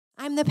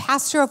I'm the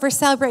pastor over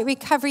Celebrate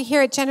Recovery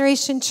here at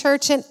Generation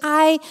Church, and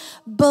I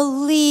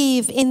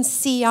believe in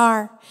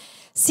CR.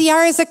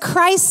 CR is a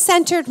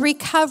Christ-centered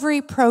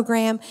recovery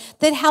program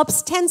that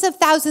helps tens of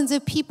thousands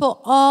of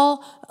people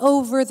all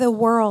over the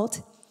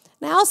world.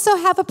 And I also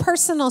have a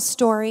personal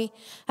story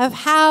of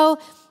how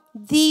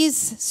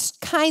these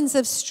kinds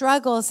of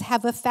struggles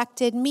have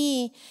affected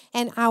me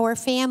and our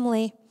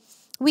family.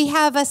 We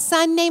have a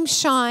son named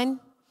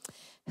Sean,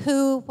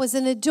 who was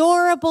an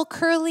adorable,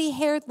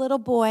 curly-haired little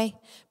boy,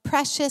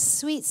 precious,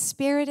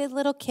 sweet-spirited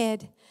little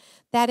kid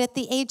that at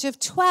the age of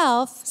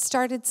 12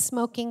 started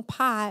smoking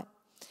pot.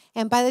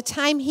 And by the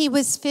time he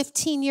was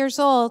 15 years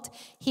old,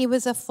 he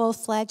was a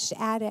full-fledged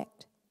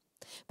addict.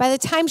 By the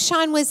time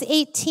Sean was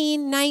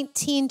 18,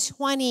 19,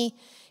 20,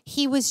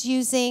 he was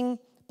using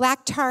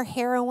black tar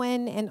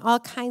heroin and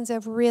all kinds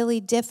of really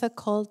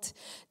difficult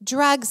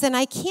drugs. And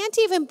I can't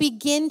even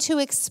begin to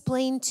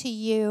explain to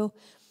you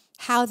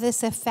how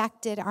this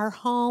affected our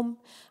home,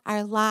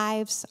 our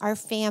lives, our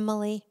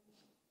family.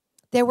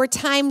 There were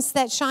times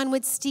that Sean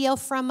would steal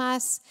from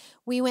us.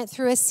 We went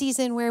through a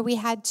season where we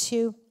had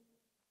to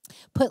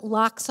put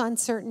locks on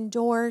certain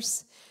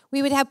doors.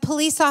 We would have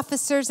police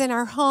officers in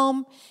our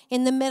home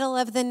in the middle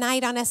of the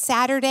night on a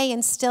Saturday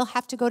and still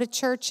have to go to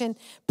church and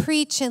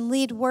preach and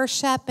lead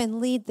worship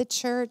and lead the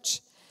church.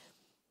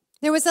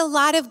 There was a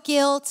lot of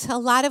guilt, a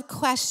lot of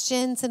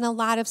questions, and a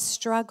lot of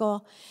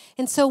struggle.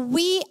 And so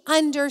we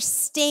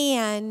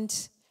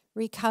understand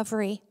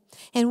recovery,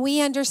 and we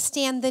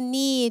understand the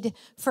need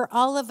for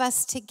all of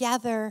us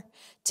together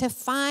to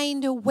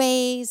find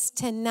ways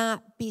to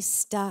not be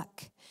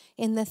stuck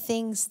in the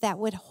things that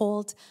would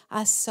hold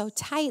us so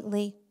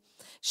tightly.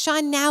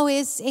 Sean now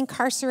is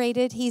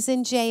incarcerated. He's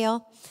in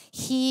jail.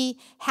 He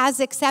has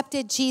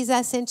accepted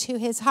Jesus into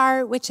his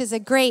heart, which is a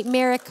great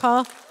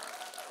miracle.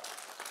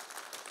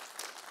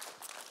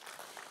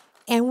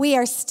 And we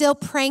are still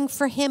praying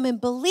for him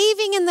and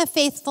believing in the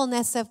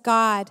faithfulness of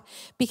God,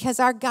 because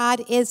our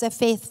God is a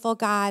faithful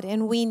God,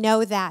 and we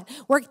know that.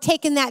 We're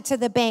taking that to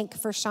the bank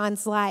for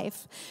Sean's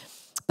life.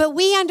 But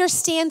we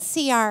understand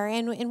CR,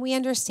 and we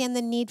understand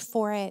the need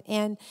for it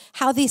and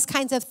how these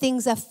kinds of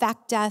things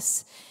affect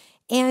us.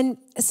 And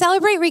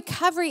Celebrate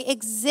Recovery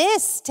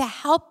exists to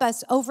help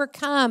us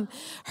overcome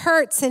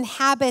hurts and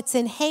habits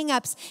and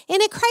hang-ups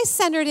in a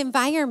Christ-centered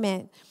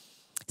environment.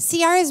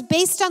 CR is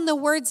based on the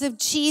words of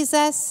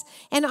Jesus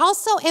and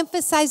also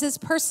emphasizes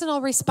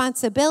personal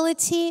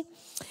responsibility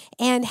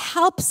and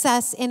helps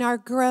us in our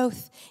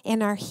growth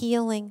and our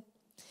healing.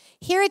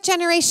 Here at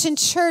Generation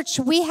Church,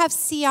 we have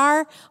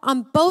CR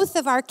on both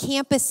of our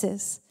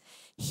campuses.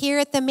 Here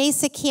at the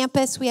Mesa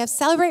campus, we have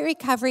Celebrate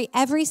Recovery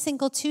every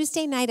single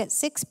Tuesday night at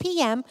 6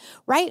 p.m.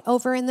 right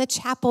over in the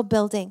chapel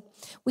building.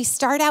 We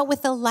start out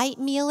with a light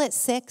meal at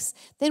 6.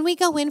 Then we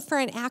go in for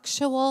an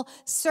actual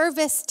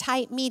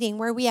service-type meeting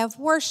where we have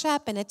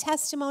worship and a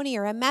testimony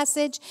or a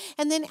message.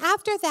 And then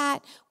after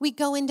that, we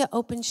go into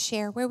open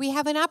share, where we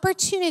have an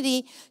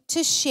opportunity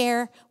to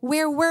share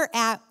where we're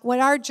at, what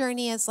our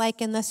journey is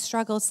like, and the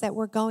struggles that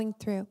we're going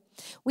through.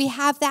 We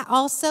have that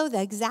also,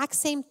 the exact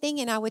same thing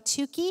in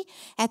Ahwatukee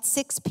at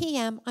 6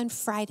 p.m. on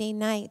Friday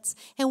nights.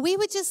 And we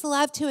would just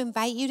love to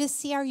invite you to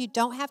CR. You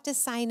don't have to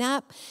sign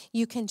up.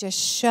 You can just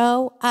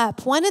show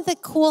up. One of the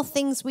cool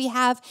things we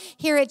have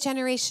here at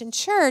Generation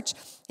Church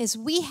is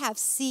we have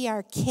CR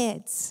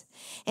Kids.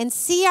 And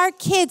CR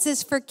Kids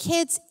is for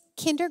kids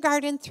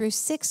kindergarten through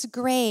 6th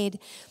grade.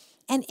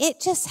 And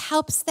it just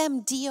helps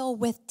them deal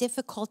with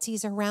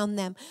difficulties around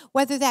them,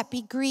 whether that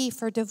be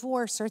grief or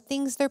divorce or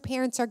things their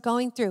parents are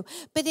going through,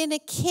 but in a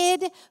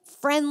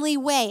kid-friendly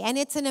way. And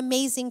it's an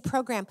amazing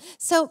program.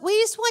 So we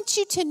just want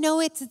you to know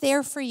it's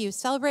there for you.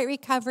 Celebrate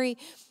Recovery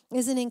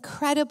is an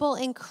incredible,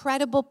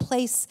 incredible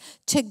place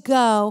to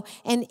go,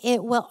 and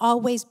it will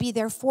always be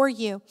there for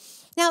you.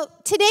 Now,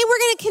 today we're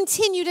going to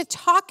continue to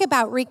talk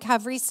about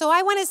recovery. So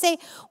I want to say,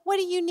 what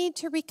do you need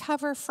to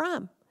recover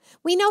from?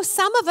 We know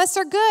some of us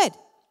are good,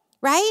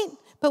 right?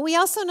 But we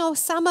also know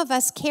some of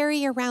us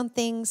carry around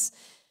things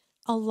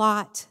a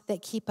lot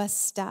that keep us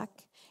stuck.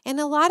 And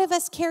a lot of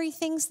us carry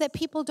things that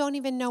people don't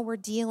even know we're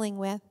dealing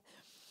with.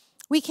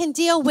 We can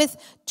deal with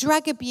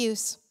drug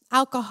abuse,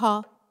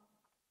 alcohol,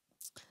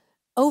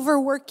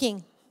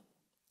 overworking,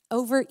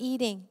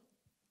 overeating,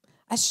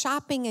 a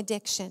shopping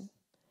addiction,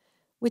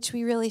 which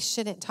we really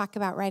shouldn't talk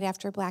about right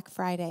after Black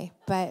Friday.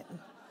 But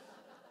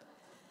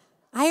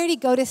I already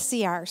go to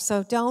CR,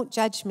 so don't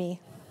judge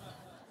me.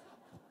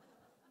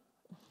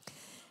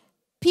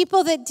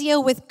 People that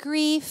deal with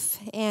grief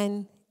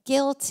and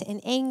guilt and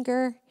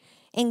anger,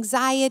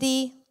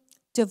 anxiety,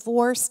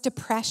 divorce,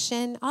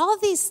 depression, all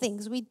of these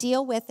things we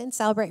deal with in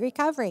Celebrate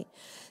Recovery.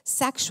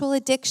 Sexual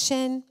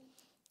addiction,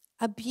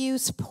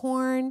 abuse,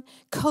 porn,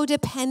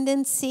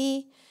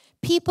 codependency,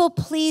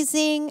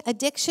 people-pleasing,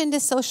 addiction to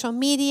social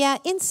media,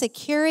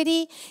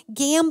 insecurity,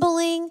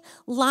 gambling,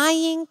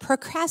 lying,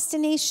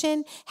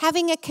 procrastination,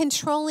 having a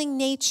controlling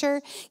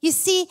nature. You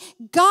see,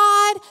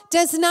 God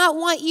does not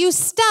want you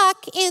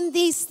stuck in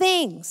these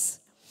things.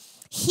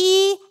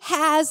 He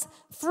has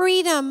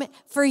freedom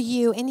for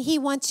you, and he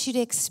wants you to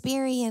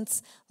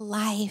experience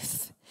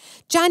life.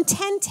 John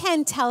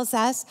 10:10 tells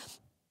us,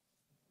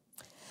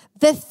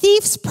 the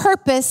thief's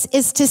purpose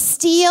is to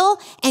steal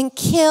and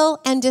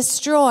kill and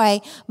destroy.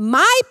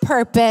 My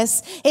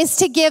purpose is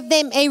to give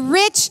them a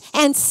rich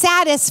and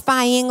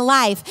satisfying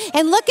life.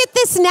 And look at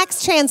this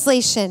next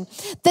translation.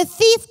 The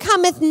thief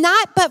cometh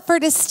not but for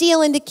to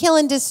steal and to kill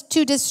and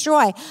to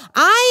destroy.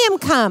 I am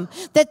come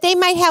that they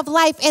might have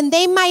life and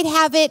they might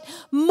have it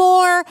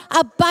more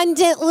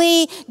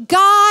abundantly.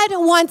 God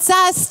wants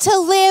us to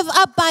live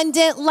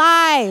abundant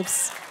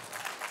lives.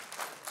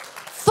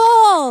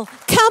 Full,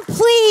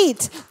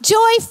 complete,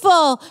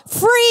 joyful,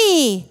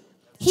 free.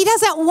 He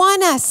doesn't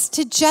want us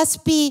to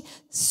just be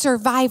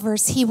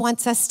survivors. He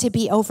wants us to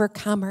be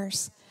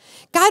overcomers.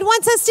 God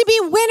wants us to be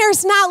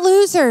winners, not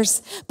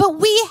losers. But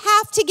we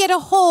have to get a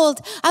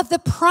hold of the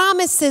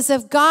promises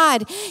of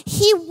God.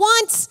 He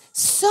wants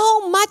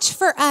so much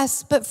for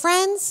us. But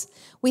friends,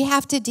 we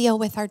have to deal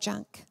with our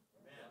junk.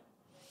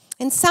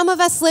 And some of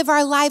us live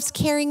our lives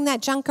carrying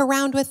that junk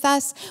around with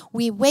us.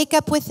 We wake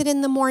up with it in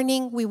the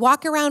morning, we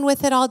walk around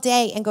with it all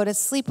day, and go to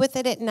sleep with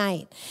it at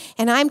night.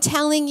 And I'm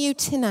telling you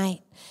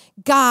tonight,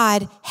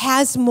 God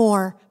has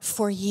more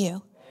for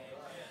you.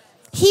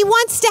 He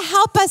wants to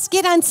help us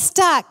get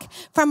unstuck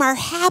from our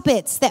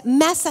habits that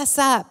mess us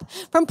up,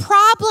 from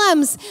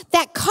problems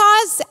that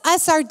cause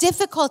us our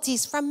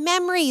difficulties, from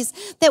memories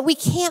that we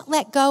can't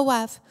let go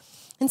of.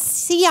 And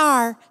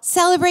CR,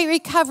 Celebrate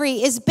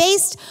Recovery, is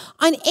based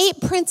on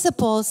 8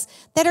 principles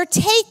that are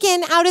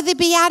taken out of the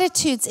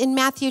Beatitudes in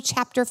Matthew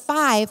chapter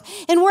 5.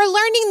 And we're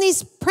learning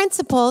these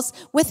principles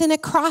with an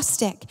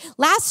acrostic.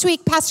 Last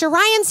week, Pastor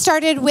Ryan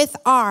started with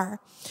R.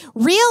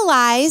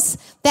 Realize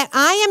that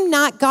I am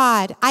not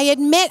God. I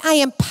admit I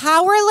am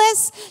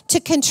powerless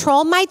to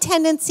control my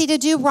tendency to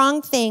do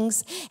wrong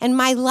things, and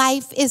my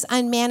life is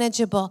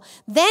unmanageable.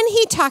 Then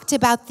he talked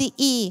about the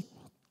E.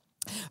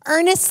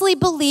 Earnestly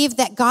believe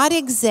that God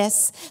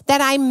exists, that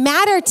I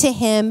matter to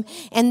him,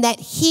 and that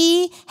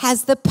he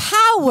has the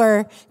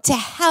power to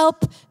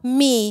help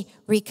me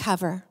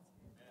recover.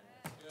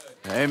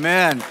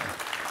 Amen.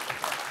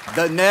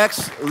 The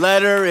next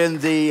letter in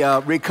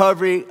the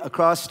recovery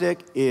acrostic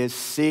is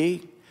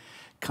C.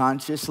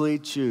 Consciously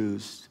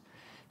choose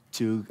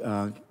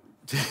to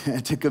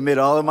commit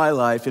all of my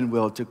life and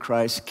will to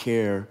Christ's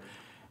care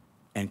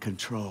and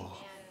control.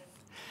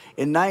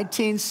 In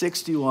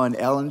 1961,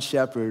 Alan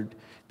Shepard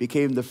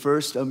became the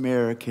first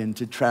American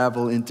to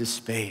travel into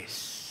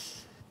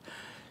space.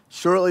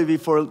 Shortly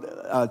before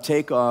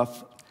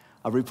takeoff,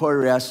 a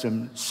reporter asked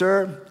him,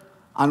 "Sir,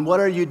 on what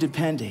are you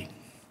depending?"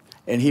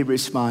 And he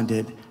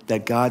responded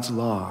that God's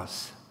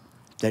laws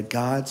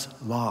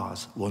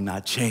will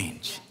not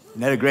change.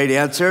 Isn't that a great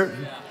answer?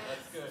 Yeah,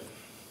 that's good.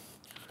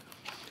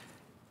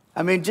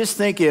 I mean, just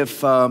think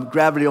if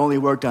gravity only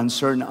worked on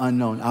certain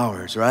unknown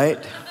hours,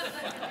 right?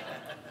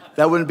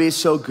 That wouldn't be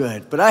so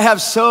good. But I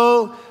have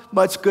so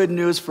much good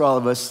news for all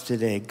of us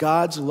today.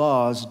 God's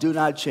laws do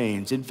not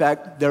change. In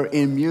fact, they're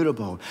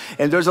immutable.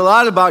 And there's a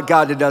lot about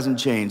God that doesn't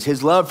change.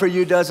 His love for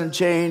you doesn't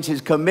change.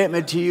 His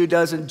commitment to you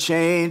doesn't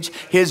change.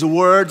 His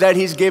word that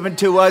he's given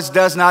to us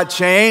does not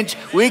change.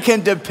 We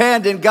can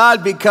depend in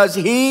God because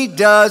he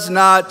does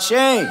not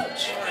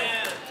change.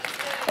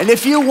 And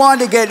if you want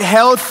to get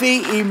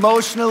healthy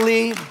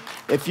emotionally,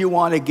 if you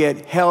want to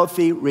get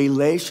healthy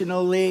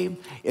relationally,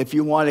 if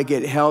you want to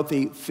get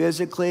healthy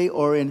physically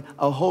or in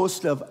a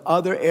host of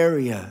other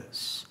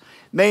areas,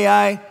 may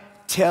I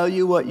tell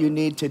you what you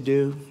need to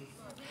do?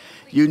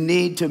 You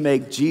need to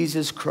make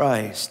Jesus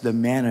Christ the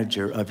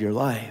manager of your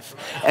life.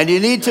 And you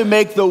need to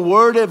make the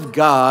Word of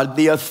God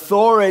the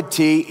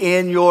authority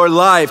in your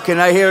life. Can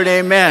I hear an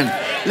amen?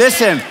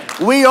 Listen,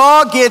 we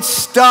all get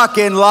stuck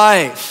in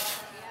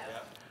life.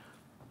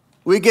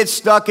 We get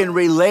stuck in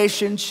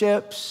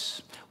relationships.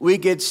 We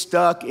get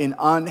stuck in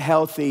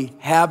unhealthy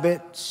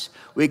habits.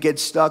 We get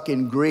stuck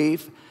in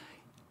grief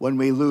when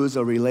we lose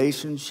a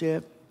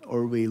relationship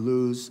or we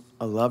lose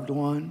a loved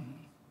one.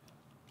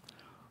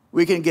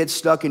 We can get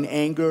stuck in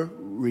anger,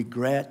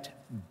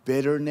 regret,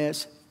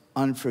 bitterness,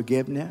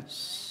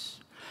 unforgiveness.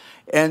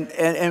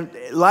 And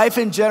life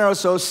in general is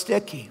so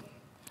sticky.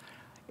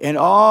 And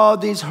all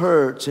these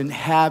hurts and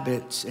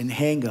habits and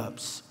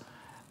hang-ups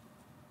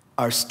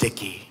are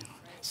sticky.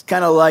 It's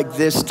kind of like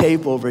this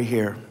tape over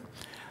here.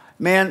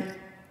 Man,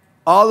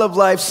 all of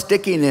life's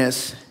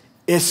stickiness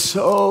is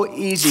so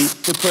easy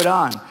to put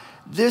on.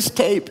 This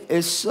tape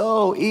is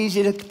so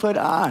easy to put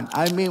on.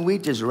 I mean, we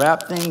just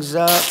wrap things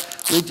up.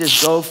 We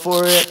just go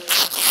for it.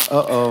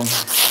 Uh-oh.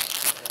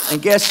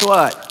 And guess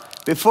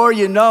what? Before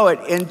you know it,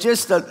 in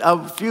just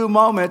a few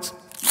moments,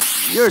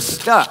 you're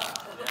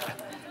stuck.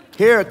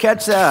 Here,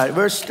 catch that.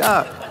 We're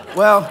stuck.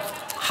 Well,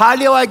 how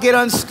do I get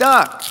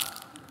unstuck?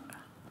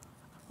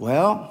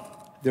 Well,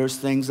 there's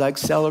things like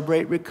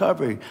Celebrate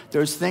Recovery.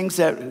 There's things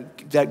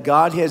that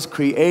God has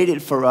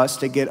created for us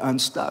to get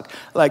unstuck.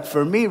 Like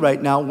for me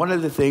right now, one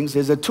of the things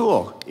is a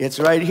tool. It's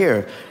right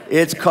here.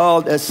 It's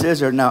called a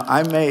scissor. Now,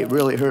 I may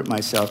really hurt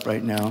myself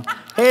right now.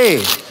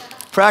 Hey,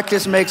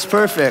 practice makes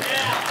perfect.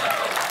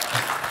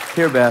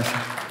 Here,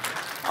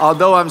 Beth.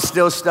 Although I'm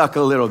still stuck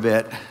a little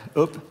bit.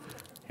 Oop,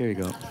 here you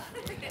go.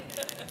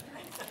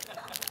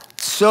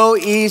 So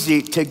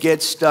easy to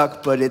get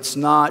stuck, but it's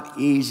not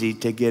easy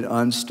to get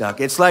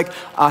unstuck. It's like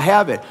a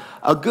habit.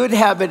 A good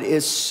habit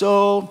is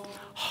so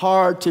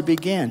hard to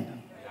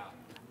begin,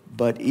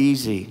 but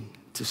easy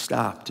to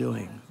stop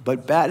doing.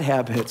 But bad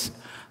habits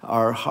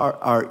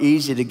are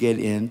easy to get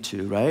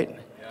into, right?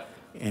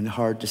 And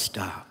hard to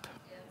stop.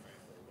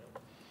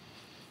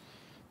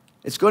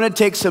 It's going to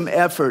take some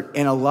effort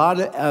and a lot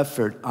of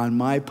effort on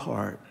my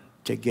part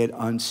to get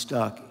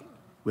unstuck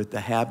with the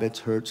habits,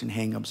 hurts, and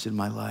hang-ups in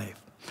my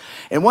life.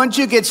 And once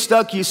you get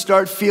stuck, you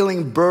start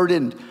feeling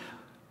burdened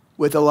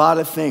with a lot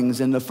of things.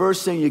 And the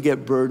first thing you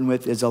get burdened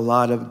with is a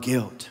lot of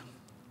guilt.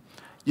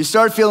 You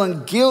start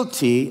feeling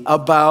guilty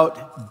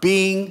about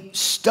being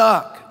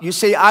stuck. You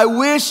say, I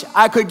wish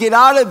I could get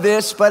out of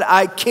this, but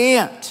I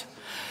can't.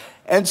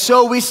 And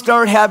so we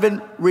start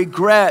having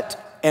regret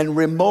and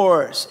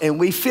remorse, and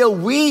we feel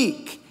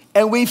weak,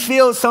 and we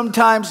feel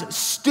sometimes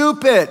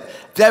stupid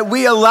that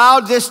we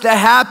allowed this to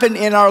happen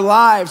in our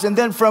lives. And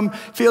then from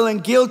feeling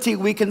guilty,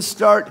 we can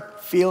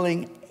start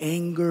feeling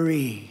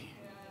angry.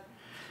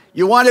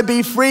 You want to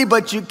be free,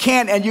 but you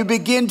can't, and you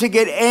begin to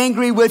get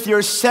angry with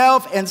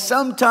yourself and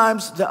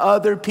sometimes the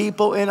other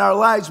people in our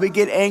lives. We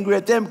get angry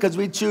at them because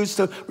we choose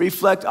to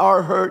reflect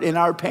our hurt and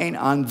our pain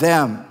on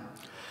them.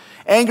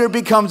 Anger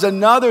becomes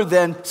another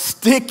then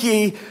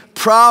sticky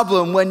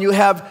problem when you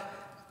have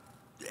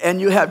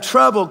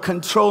trouble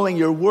controlling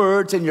your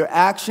words and your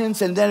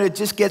actions, and then it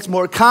just gets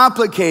more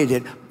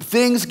complicated.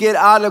 Things get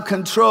out of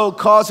control,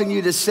 causing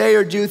you to say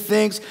or do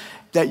things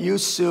that you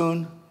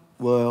soon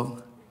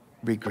will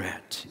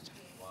regret.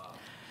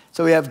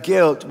 So we have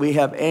guilt, we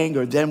have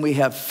anger, then we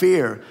have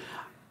fear.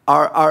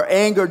 Our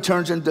anger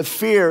turns into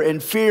fear,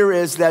 and fear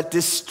is that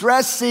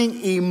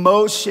distressing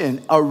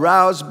emotion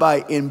aroused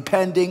by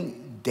impending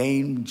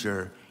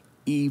danger,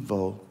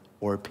 evil,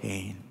 or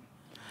pain.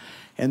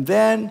 And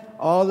then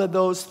all of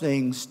those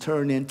things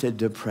turn into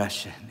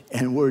depression,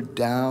 and we're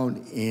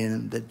down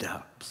in the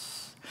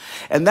dumps.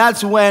 And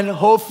that's when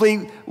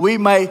hopefully we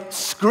might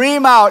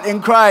scream out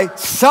and cry,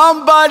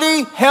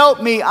 somebody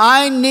help me,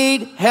 I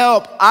need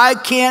help. I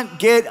can't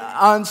get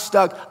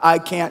unstuck, I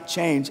can't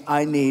change,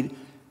 I need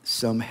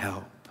some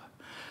help.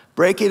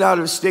 Breaking out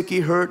of sticky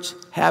hurts,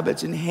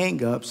 habits, and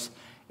hang-ups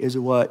is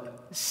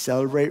what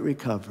Celebrate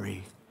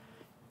Recovery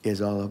is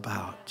all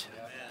about.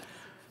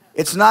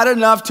 It's not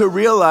enough to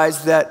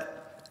realize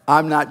that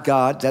I'm not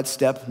God. That's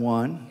step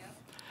one.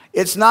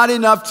 It's not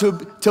enough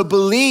to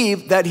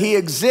believe that he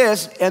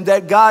exists and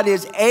that God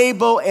is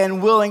able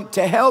and willing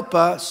to help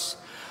us.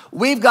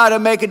 We've got to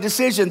make a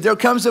decision. There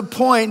comes a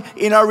point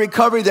in our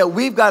recovery that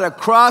we've got to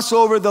cross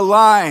over the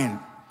line.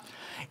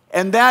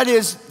 And that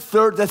is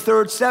the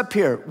third step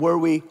here, where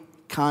we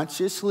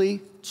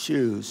consciously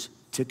choose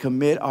to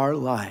commit our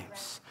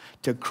lives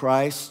to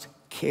Christ's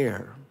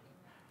care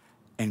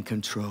and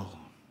control.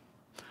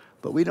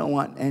 But we don't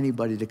want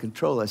anybody to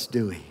control us,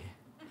 do we?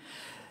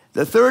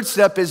 The third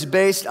step is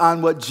based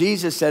on what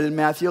Jesus said in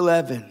Matthew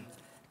 11.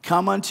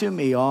 Come unto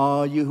me,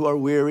 all you who are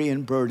weary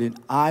and burdened,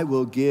 I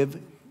will give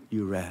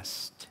you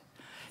rest.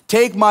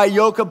 Take my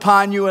yoke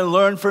upon you and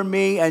learn from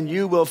me, and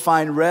you will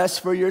find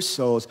rest for your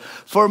souls.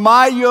 For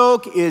my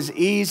yoke is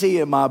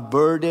easy and my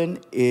burden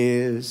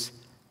is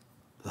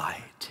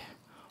light.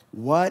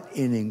 What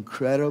an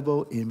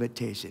incredible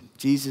invitation.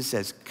 Jesus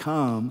says,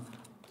 come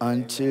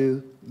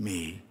unto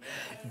me.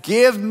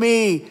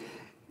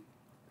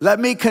 Let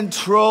me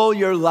control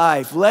your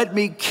life. Let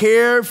me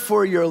care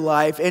for your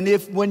life. And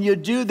if when you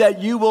do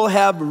that, you will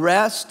have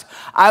rest.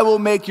 I will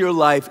make your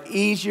life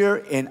easier,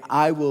 and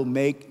I will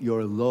make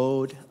your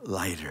load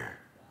lighter.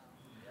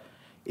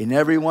 In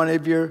every one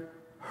of your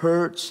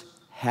hurts,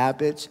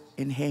 habits,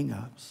 and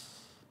hang-ups,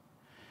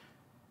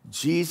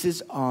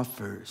 Jesus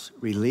offers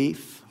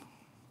relief.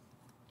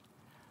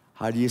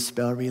 How do you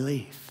spell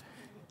relief?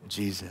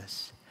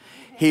 Jesus.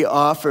 He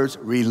offers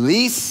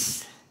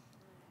release,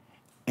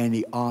 and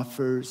he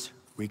offers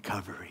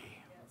recovery.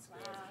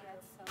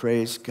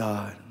 Praise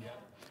God.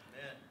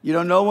 You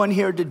know, no one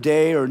here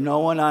today or no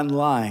one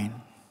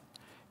online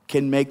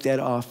can make that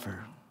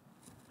offer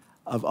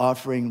of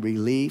offering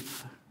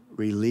relief,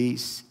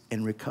 release,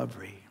 and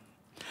recovery.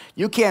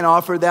 You can't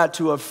offer that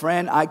to a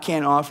friend. I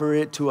can't offer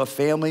it to a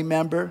family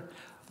member.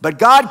 But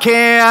God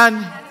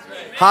can.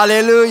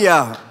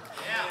 Hallelujah.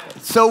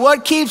 So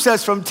what keeps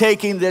us from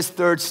taking this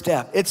third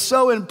step? It's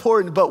so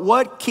important, but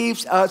what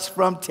keeps us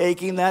from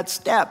taking that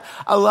step?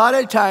 A lot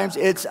of times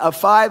it's a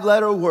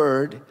 5-letter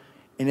word,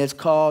 and it's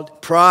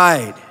called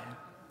pride.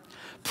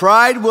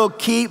 Pride will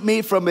keep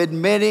me from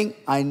admitting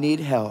I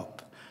need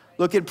help.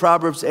 Look at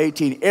Proverbs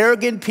 18.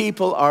 Arrogant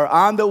people are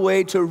on the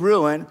way to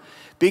ruin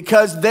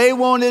because they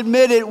won't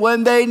admit it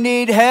when they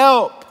need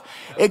help.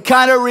 It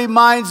kind of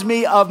reminds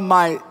me of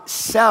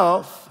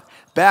myself.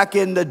 Back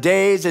in the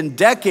days and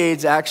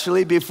decades,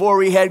 actually, before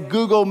we had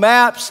Google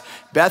Maps,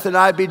 Beth and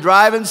I'd be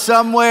driving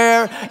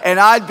somewhere, and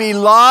I'd be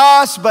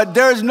lost, but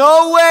there's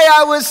no way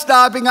I was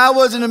stopping. I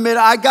wasn't admitting,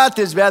 I got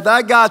this, Beth,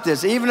 I got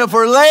this. Even if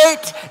we're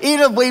late,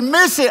 even if we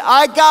miss it,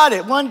 I got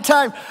it. One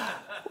time,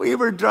 we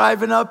were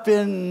driving up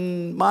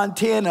in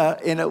Montana,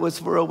 and it was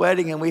for a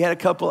wedding, and we had a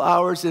couple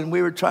hours, and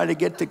we were trying to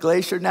get to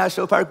Glacier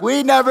National Park.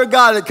 We never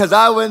got it because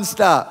I wouldn't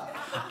stop.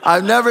 I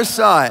never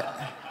saw it.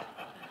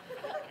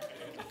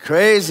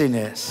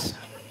 Craziness.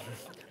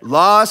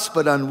 Lost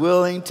but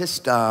unwilling to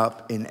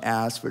stop and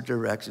ask for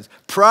directions.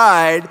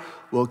 Pride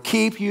will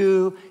keep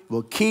you,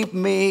 will keep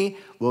me,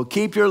 will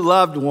keep your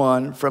loved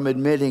one from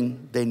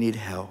admitting they need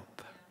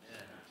help.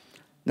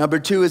 Number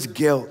 2 is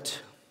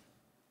guilt.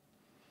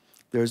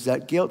 There's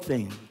that guilt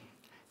thing.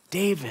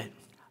 David,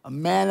 a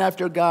man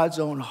after God's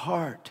own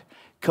heart,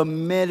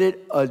 committed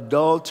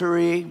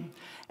adultery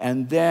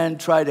and then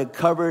tried to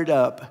cover it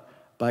up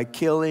by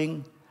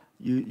killing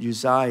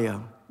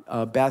Uzziah,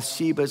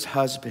 Bathsheba's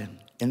husband.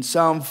 In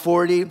Psalm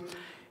 40,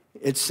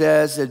 it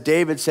says that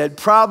David said,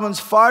 problems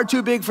far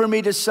too big for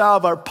me to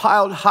solve are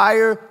piled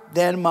higher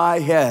than my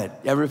head.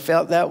 Ever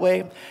felt that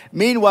way?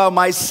 Meanwhile,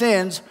 my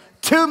sins,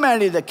 too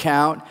many to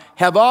count,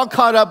 have all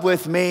caught up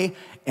with me,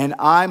 and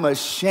I'm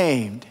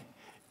ashamed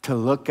to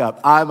look up.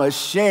 I'm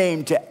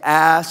ashamed to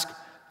ask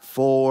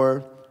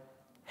for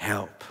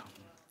help.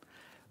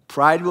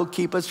 Pride will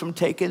keep us from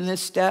taking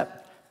this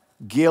step.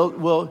 Guilt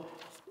will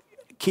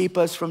keep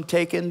us from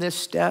taking this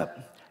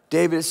step.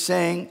 David is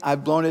saying,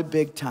 I've blown it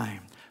big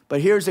time. But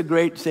here's the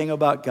great thing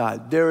about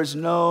God. There is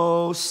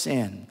no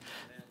sin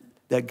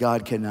that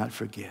God cannot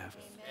forgive.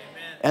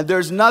 Amen. And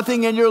there's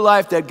nothing in your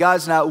life that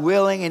God's not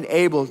willing and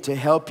able to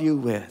help you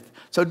with.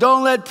 So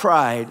don't let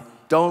pride,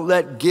 don't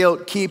let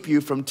guilt keep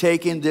you from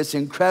taking this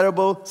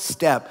incredible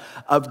step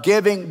of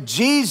giving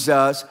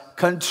Jesus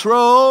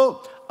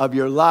control of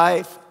your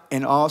life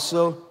and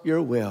also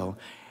your will,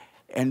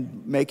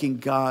 and making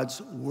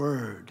God's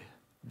word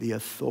the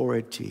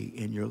authority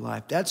in your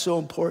life. That's so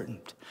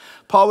important.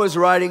 Paul was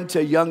writing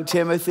to young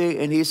Timothy,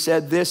 and he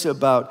said this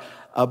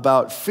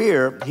about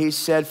fear. He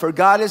said, for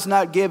God has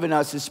not given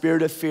us the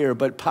spirit of fear,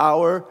 but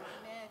power,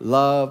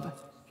 love,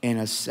 and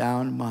a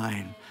sound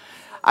mind.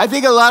 I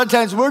think a lot of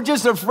times we're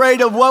just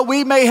afraid of what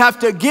we may have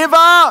to give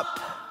up.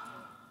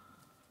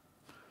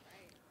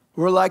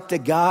 We're like the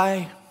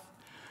guy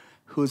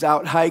who's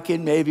out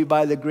hiking maybe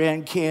by the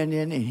Grand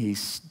Canyon, and he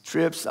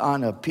trips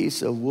on a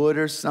piece of wood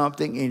or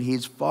something, and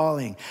he's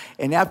falling.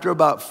 And after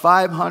about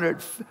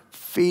 500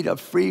 feet of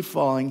free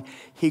falling,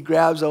 he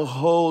grabs a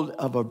hold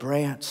of a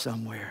branch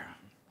somewhere.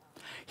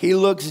 He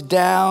looks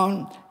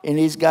down, and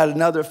he's got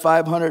another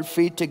 500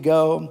 feet to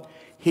go.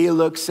 He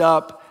looks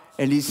up,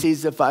 and he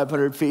sees the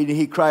 500 feet, and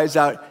he cries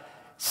out,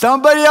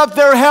 somebody up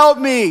there, help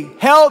me,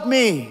 help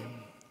me.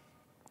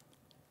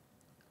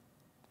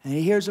 And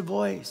he hears a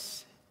voice.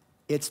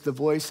 It's the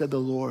voice of the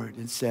Lord,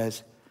 and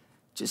says,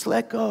 just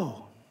let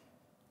go,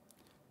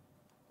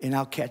 and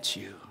I'll catch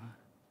you.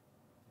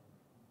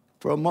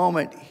 For a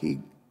moment,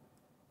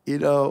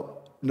 no,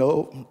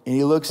 and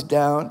he looks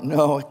down.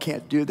 No, I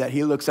can't do that.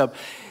 He looks up.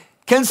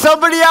 Can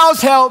somebody else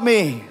help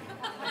me?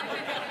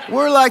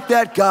 We're like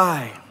that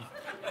guy.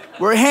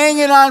 We're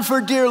hanging on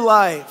for dear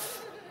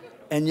life,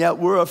 and yet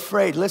we're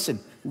afraid. Listen,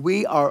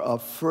 we are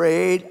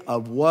afraid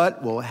of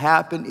what will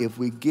happen if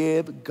we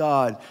give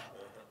God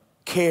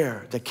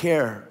the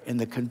care and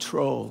the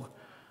control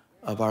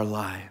of our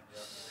lives.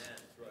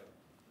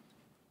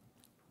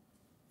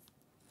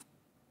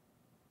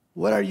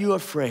 What are you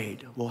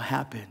afraid will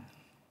happen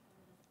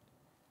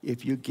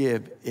if you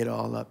give it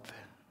all up?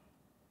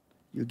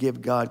 You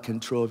give God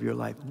control of your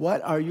life.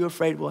 What are you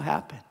afraid will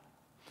happen?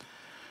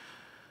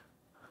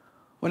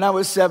 When I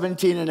was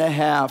 17 and a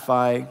half,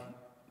 I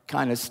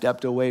kind of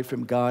stepped away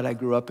from God. I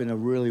grew up in a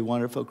really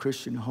wonderful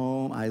Christian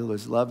home. I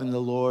was loving the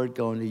Lord,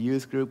 going to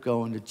youth group,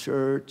 going to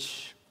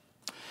church.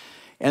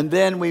 And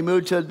then we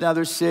moved to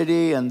another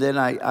city, and then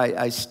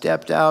I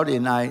stepped out,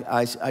 and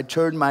I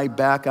turned my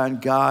back on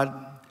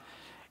God.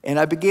 And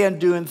I began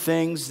doing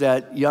things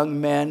that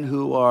young men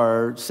who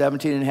are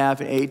 17 and a half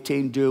and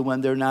 18 do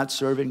when they're not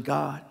serving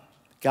God.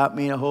 Got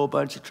me in a whole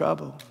bunch of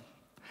trouble.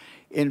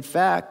 In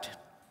fact,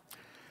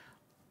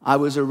 I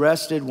was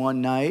arrested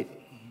one night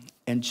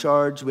and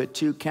charged with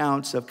 2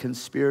 counts of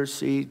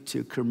conspiracy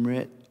to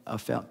commit a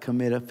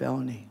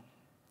felony.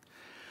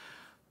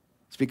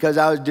 It's because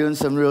I was doing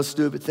some real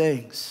stupid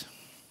things.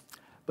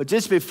 But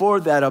just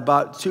before that,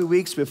 about 2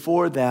 weeks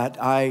before that,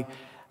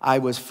 I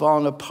was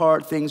falling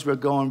apart. Things were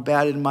going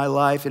bad in my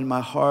life, in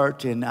my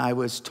heart, and I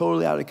was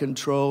totally out of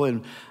control.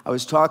 And I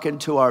was talking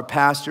to our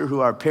pastor, who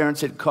our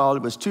parents had called.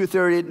 It was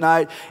 2:30 at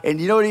night, and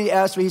you know what he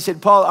asked me? He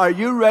said, Paul, are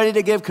you ready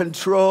to give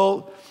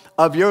control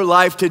of your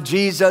life to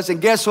Jesus?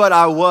 And guess what?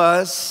 I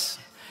was.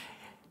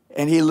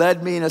 And he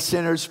led me in a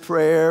sinner's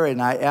prayer,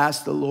 and I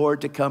asked the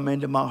Lord to come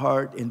into my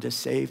heart and to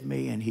save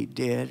me, and he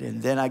did.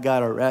 And then I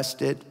got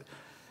arrested,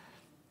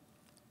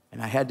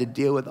 and I had to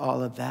deal with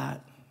all of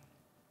that.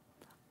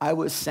 I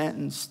was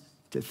sentenced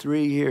to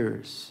 3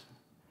 years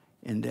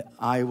in the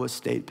Iowa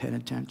State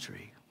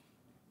Penitentiary.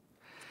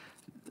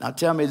 Now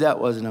tell me that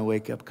wasn't a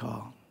wake-up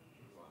call.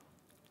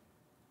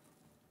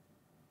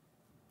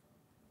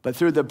 But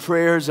through the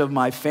prayers of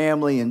my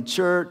family and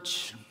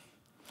church,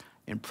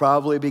 and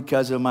probably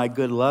because of my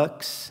good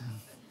looks,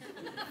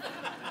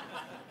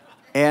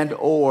 and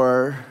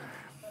or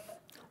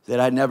that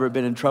I'd never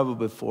been in trouble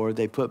before,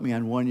 they put me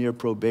on 1-year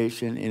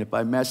probation, and if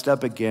I messed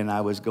up again,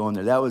 I was going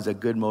there. That was a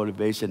good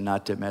motivation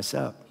not to mess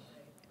up.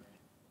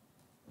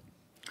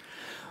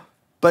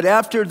 But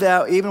after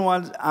that, even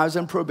when I was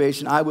on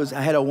probation, I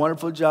had a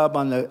wonderful job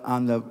on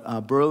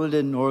the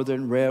Burlington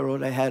Northern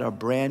Railroad. I had a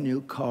brand new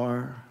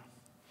car.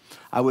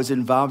 I was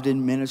involved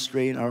in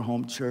ministry in our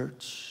home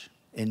church,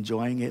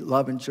 enjoying it,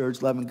 loving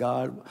church, loving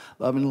God,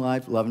 loving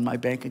life, loving my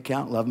bank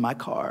account, loving my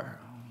car.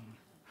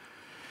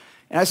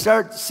 And I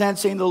started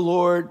sensing the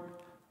Lord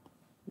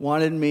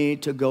wanted me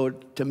to go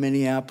to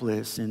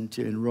Minneapolis and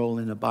to enroll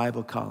in a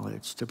Bible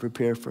college to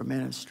prepare for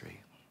ministry.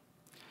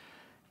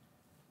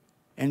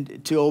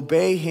 And to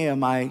obey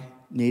him, I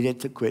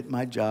needed to quit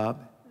my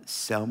job,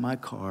 sell my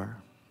car.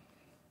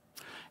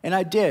 And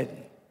I did.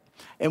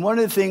 And one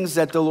of the things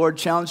that the Lord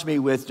challenged me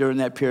with during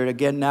that period,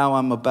 again, now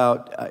I'm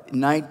about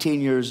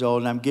 19 years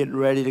old, and I'm getting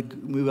ready to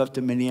move up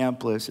to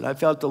Minneapolis. And I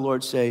felt the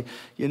Lord say,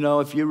 you know,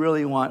 if you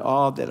really want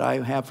all that I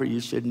have for you, you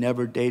should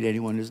never date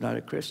anyone who's not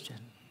a Christian.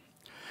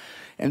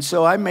 And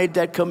so I made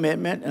that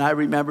commitment, and I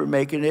remember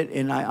making it,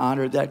 and I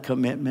honored that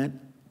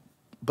commitment.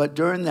 But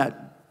during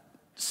that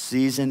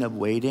season of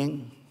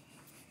waiting,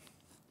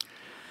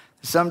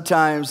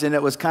 sometimes, and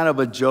it was kind of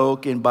a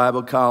joke in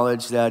Bible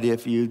college, that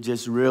if you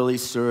just really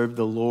serve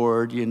the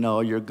Lord, you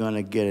know, you're going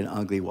to get an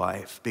ugly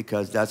wife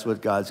because that's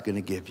what God's going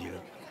to give you.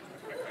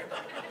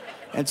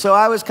 And so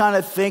I was kind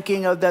of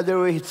thinking of that.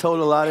 He told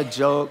a lot of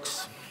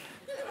jokes.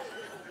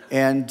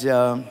 And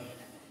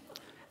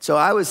so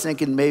I was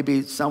thinking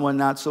maybe someone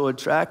not so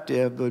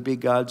attractive would be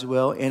God's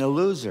will, and a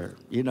loser,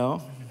 you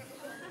know.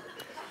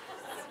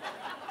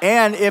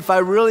 And if I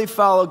really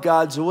followed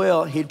God's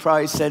will, he'd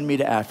probably send me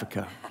to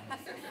Africa.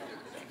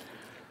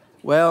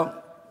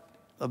 Well,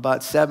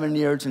 about 7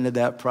 years into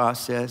that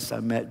process, I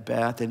met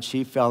Beth, and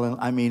I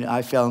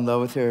fell in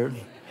love with her.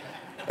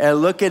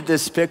 And look at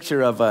this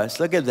picture of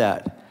us. Look at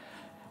that.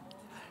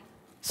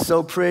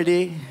 So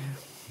pretty.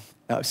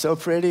 Oh, so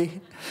pretty.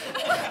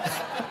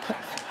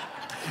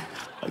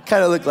 I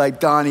kind of look like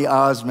Donny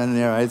Osmond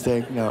there, I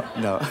think. No.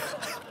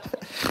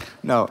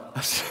 No,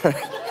 sorry.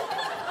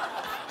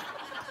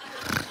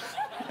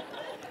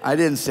 I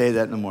didn't say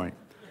that in the morning.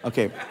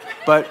 Okay,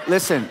 but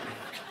listen.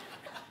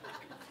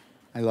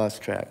 I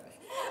lost track.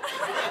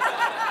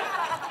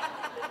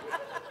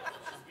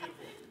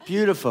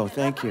 Beautiful,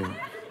 thank you.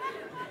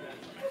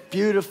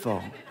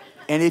 Beautiful.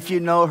 And if you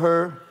know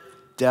her,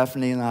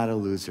 definitely not a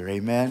loser,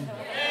 amen?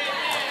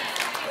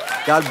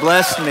 God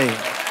bless me.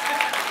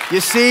 You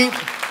see,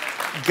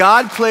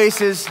 God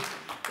places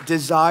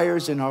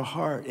desires in our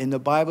heart. And the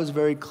Bible is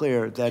very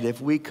clear that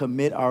if we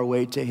commit our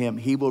way to him,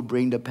 he will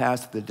bring to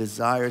pass the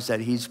desires that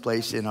he's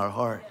placed in our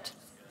heart.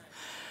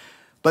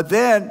 But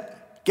then,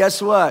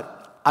 guess what?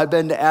 I've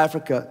been to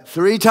Africa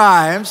 3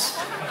 times.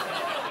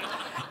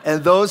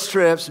 And those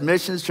trips,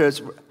 missions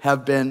trips,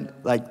 have been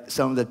like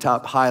some of the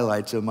top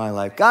highlights of my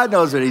life. God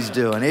knows what he's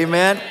doing.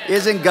 Amen?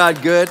 Isn't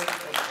God good?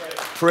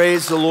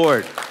 Praise the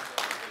Lord.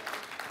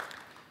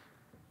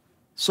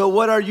 So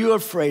what are you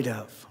afraid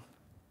of?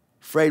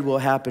 Afraid will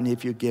happen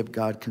if you give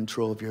God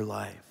control of your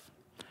life.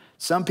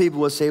 Some people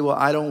will say, well,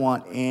 I don't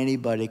want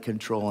anybody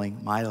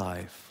controlling my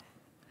life.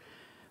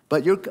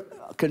 But you're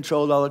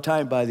controlled all the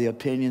time by the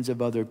opinions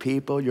of other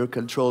people. You're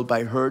controlled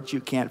by hurt you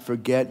can't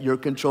forget. You're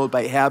controlled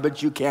by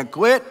habits you can't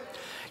quit.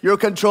 You're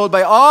controlled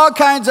by all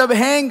kinds of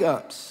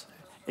hang-ups.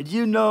 And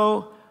you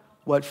know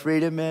what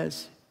freedom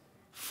is?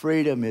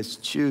 Freedom is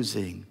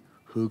choosing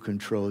who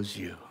controls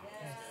you.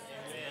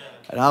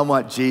 And I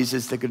want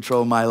Jesus to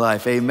control my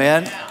life.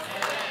 Amen?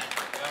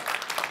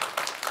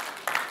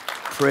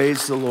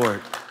 Praise the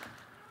Lord.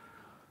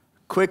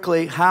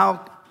 Quickly,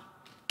 how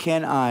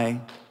can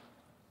I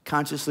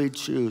consciously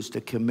choose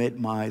to commit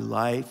my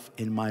life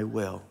and my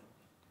will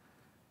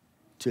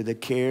to the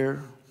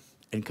care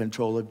and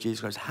control of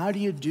Jesus Christ? How do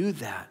you do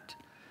that?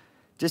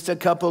 Just a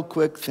couple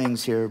quick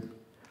things here.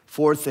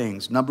 4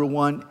 things. Number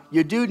 1,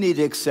 you do need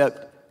to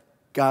accept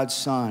God's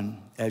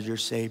Son as your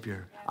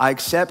Savior. I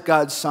accept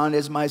God's Son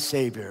as my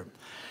Savior.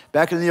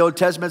 Back in the Old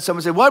Testament,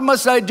 someone said, what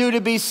must I do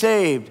to be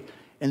saved?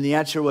 And the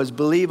answer was,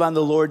 believe on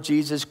the Lord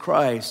Jesus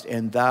Christ,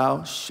 and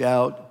thou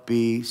shalt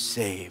be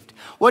saved.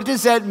 What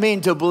does that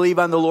mean, to believe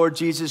on the Lord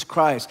Jesus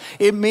Christ?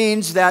 It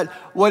means that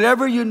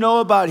whatever you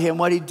know about him,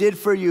 what he did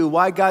for you,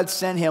 why God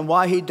sent him,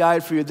 why he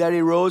died for you, that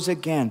he rose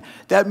again,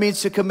 that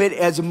means to commit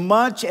as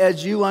much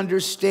as you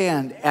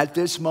understand at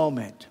this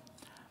moment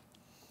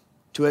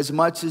to as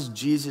much as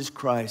Jesus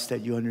Christ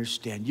that you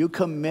understand. You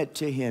commit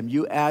to him.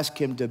 You ask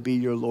him to be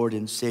your Lord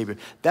and Savior.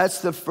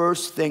 That's the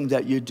first thing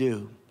that you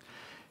do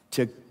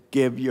to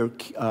give your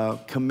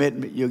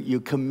commitment. You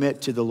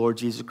commit to the Lord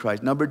Jesus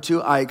Christ. Number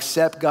 2, I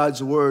accept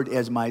God's word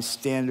as my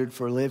standard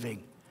for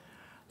living.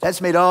 That's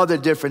made all the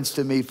difference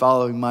to me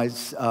following my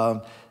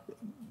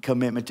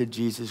commitment to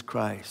Jesus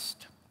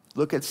Christ.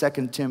 Look at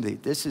 2 Timothy.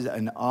 This is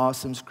an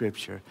awesome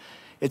scripture.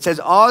 It says,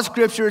 all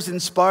scripture is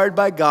inspired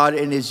by God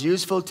and is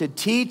useful to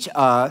teach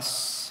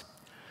us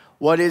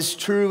what is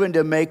true and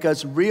to make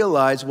us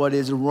realize what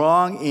is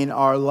wrong in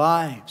our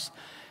lives.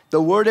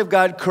 The Word of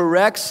God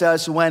corrects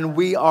us when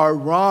we are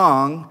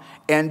wrong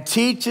and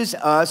teaches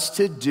us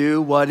to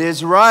do what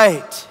is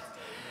right.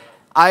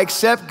 I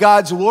accept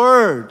God's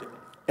Word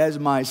as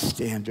my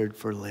standard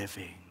for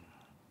living.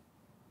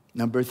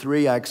 Number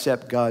 3, I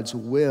accept God's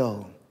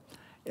will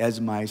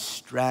as my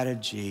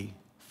strategy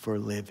for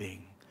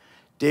living.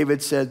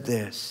 David said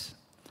this,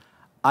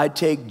 I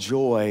take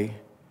joy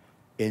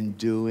in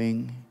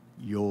doing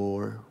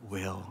your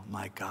will,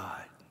 my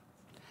God.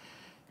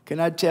 Can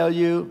I tell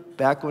you,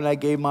 back when I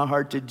gave my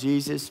heart to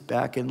Jesus,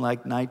 back in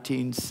like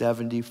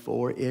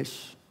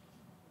 1974-ish,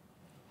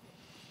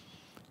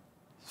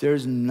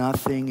 there's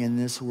nothing in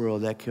this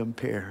world that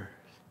compares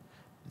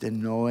to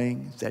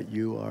knowing that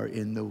you are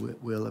in the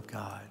will of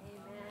God.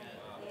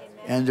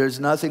 Amen. And there's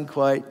nothing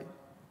quite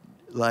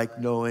like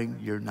knowing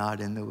you're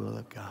not in the will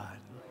of God.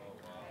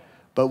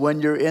 But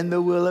when you're in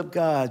the will of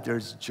God,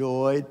 there's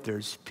joy,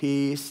 there's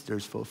peace,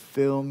 there's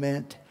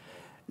fulfillment.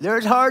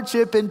 There's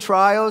hardship and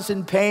trials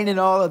and pain and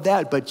all of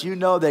that, but you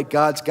know that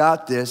God's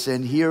got this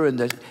and here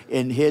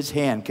in his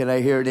hand. Can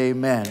I hear an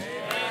amen?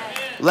 Amen.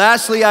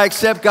 Lastly, I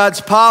accept God's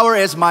power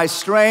as my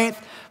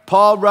strength.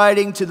 Paul,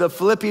 writing to the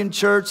Philippian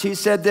church, he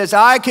said this,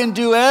 I can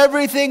do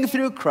everything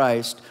through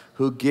Christ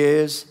who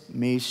gives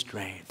me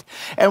strength.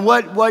 And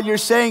what you're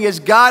saying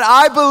is, God,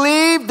 I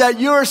believe that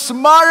you're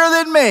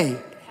smarter than me.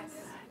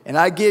 And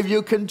I give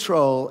you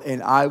control,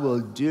 and I will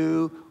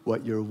do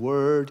what your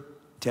word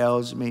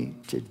tells me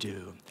to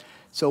do.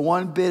 So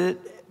one bit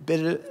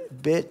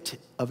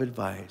of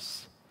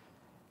advice.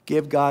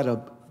 Give God a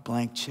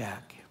blank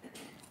check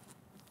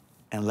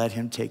and let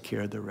him take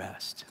care of the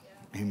rest.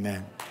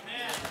 Amen.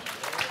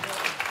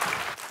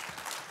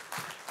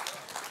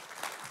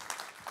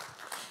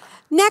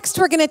 Next,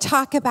 we're going to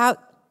talk about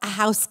a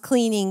house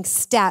cleaning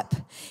step.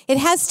 It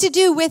has to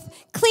do with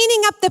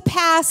cleaning up the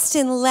past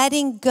and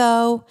letting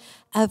go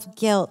of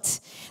guilt.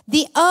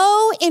 The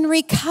O in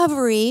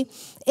recovery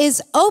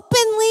is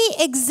openly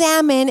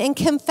examine and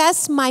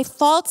confess my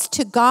faults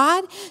to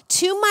God,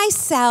 to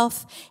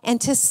myself,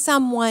 and to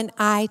someone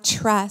I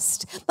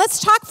trust. Let's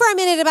talk for a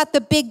minute about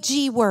the big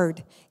G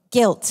word,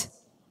 guilt.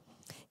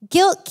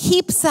 Guilt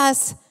keeps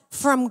us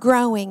from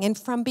growing and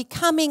from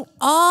becoming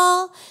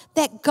all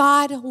that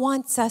God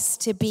wants us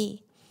to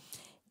be.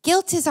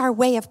 Guilt is our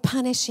way of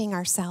punishing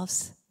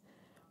ourselves.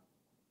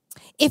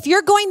 If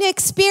you're going to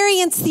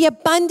experience the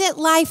abundant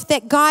life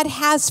that God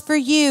has for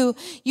you,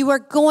 you are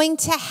going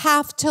to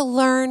have to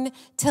learn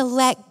to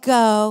let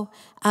go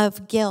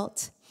of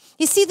guilt.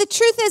 You see, the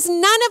truth is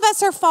none of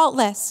us are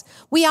faultless.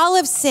 We all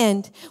have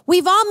sinned.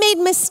 We've all made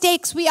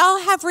mistakes. We all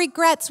have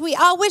regrets. We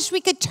all wish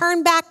we could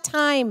turn back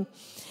time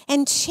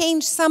and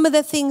change some of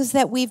the things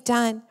that we've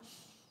done.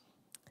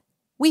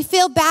 We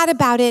feel bad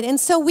about it, and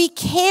so we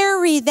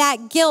carry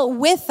that guilt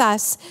with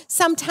us,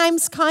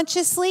 sometimes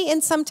consciously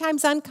and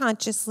sometimes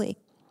unconsciously.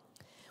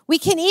 We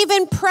can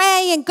even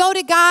pray and go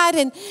to God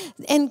and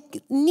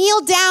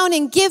kneel down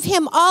and give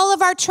him all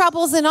of our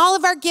troubles and all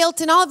of our guilt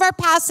and all of our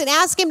past and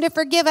ask him to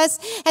forgive us.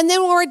 And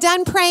then when we're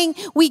done praying,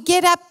 we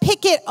get up,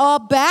 pick it all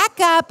back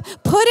up,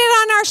 put it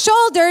on our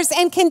shoulders,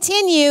 and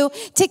continue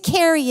to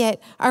carry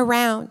it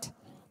around.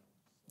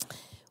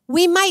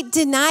 We might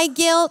deny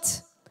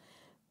guilt,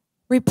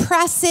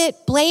 repress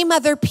it, blame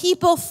other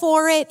people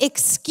for it,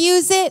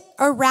 excuse it,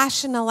 or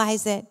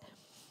rationalize it.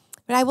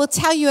 But I will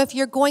tell you, if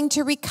you're going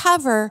to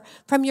recover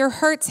from your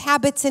hurts,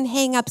 habits, and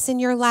hang-ups in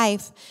your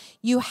life,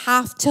 you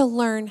have to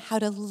learn how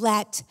to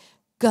let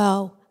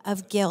go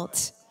of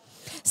guilt.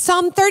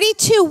 Psalm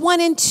 32,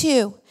 1 and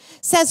 2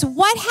 says,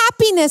 what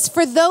happiness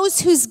for those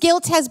whose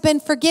guilt has been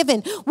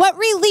forgiven. What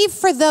relief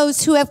for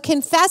those who have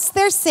confessed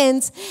their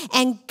sins,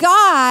 and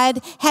God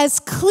has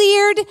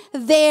cleared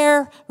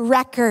their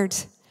record.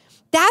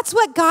 That's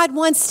what God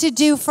wants to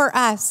do for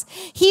us.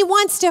 He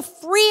wants to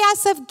free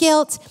us of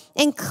guilt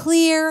and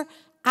clear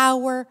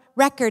our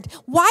record.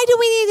 Why do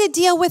we need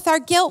to deal with our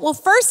guilt? Well,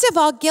 first of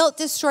all, guilt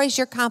destroys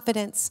your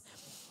confidence.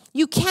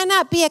 You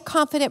cannot be a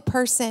confident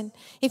person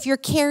if you're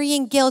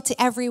carrying guilt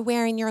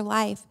everywhere in your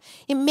life.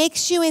 It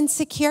makes you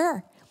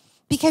insecure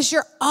because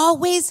you're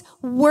always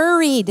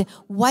worried.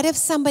 What if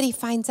somebody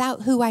finds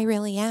out who I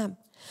really am?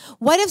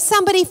 What if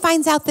somebody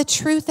finds out the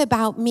truth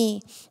about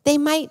me? They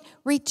might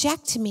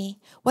reject me.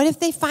 What if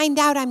they find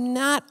out I'm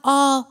not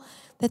all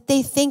that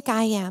they think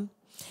I am?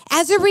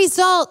 As a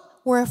result,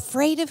 we're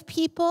afraid of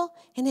people,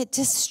 and it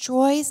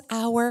destroys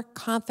our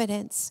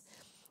confidence.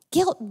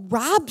 Guilt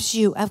robs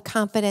you of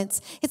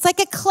confidence. It's like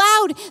a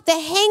cloud that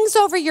hangs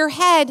over your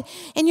head,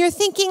 and you're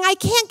thinking, I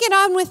can't get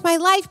on with my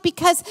life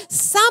because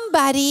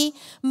somebody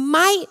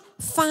might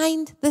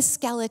find the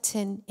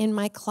skeleton in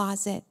my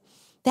closet.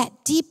 That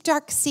deep,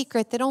 dark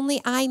secret that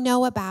only I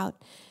know about.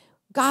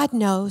 God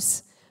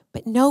knows,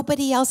 but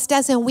nobody else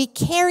does. And we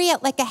carry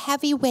it like a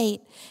heavy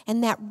weight,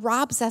 and that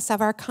robs us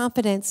of our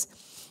confidence.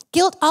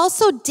 Guilt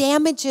also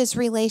damages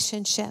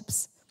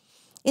relationships.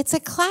 It's a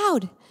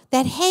cloud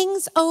that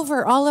hangs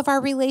over all of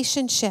our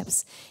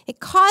relationships.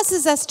 It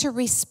causes us to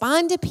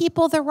respond to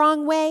people the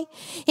wrong way.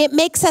 It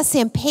makes us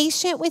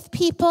impatient with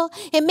people.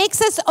 It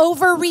makes us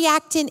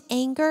overreact in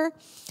anger.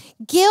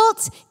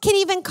 Guilt can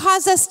even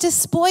cause us to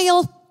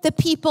spoil the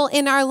people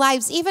in our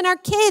lives, even our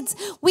kids.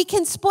 We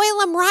can spoil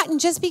them rotten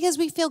just because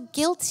we feel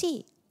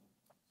guilty.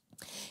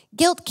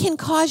 Guilt can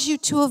cause you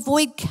to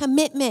avoid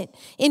commitment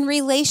in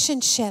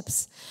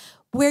relationships,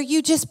 where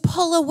you just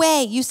pull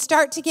away. You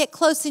start to get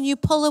close and you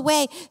pull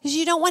away because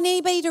you don't want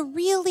anybody to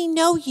really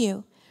know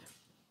you.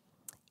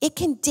 It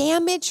can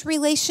damage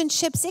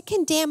relationships. It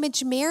can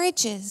damage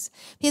marriages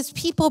because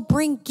people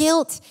bring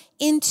guilt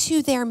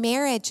into their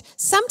marriage.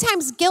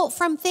 Sometimes guilt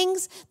from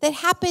things that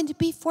happened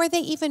before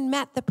they even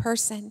met the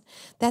person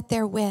that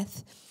they're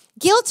with.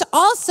 Guilt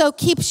also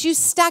keeps you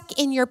stuck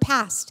in your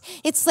past.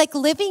 It's like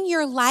living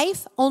your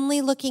life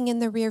only looking in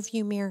the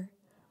rearview mirror.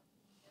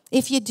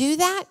 If you do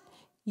that,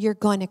 you're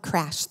going to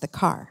crash the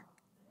car.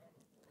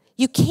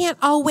 You can't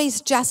always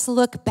just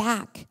look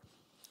back.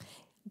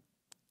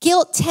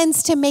 Guilt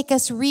tends to make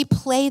us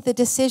replay the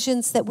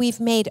decisions that we've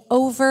made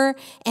over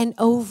and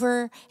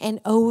over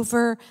and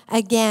over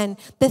again.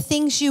 The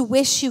things you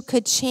wish you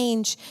could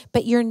change,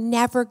 but you're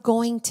never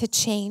going to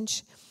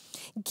change.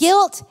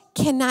 Guilt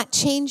cannot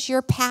change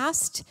your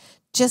past,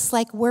 just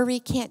like worry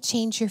can't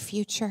change your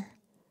future.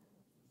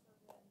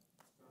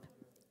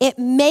 It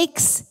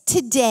makes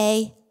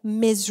today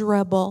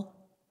miserable.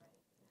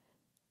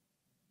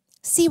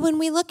 See, when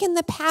we look in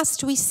the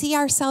past, we see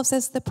ourselves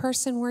as the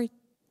person we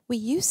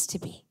used to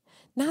be,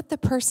 not the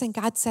person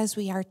God says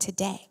we are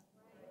today.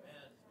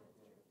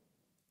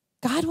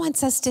 God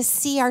wants us to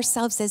see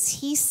ourselves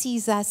as He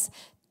sees us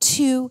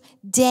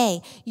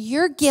today.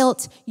 Your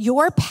guilt,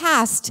 your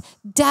past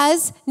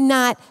does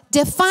not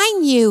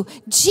define you.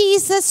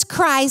 Jesus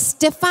Christ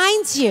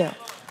defines you.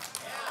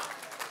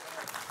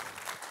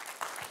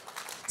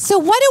 So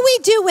what do we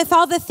do with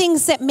all the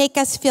things that make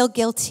us feel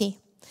guilty?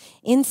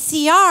 In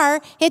CR,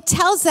 it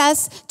tells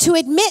us to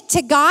admit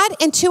to God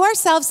and to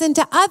ourselves and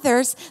to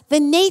others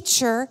the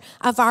nature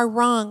of our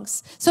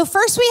wrongs. So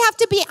first we have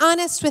to be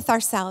honest with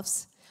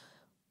ourselves.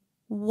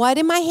 What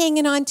am I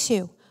hanging on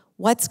to?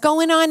 What's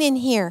going on in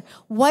here?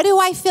 What do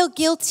I feel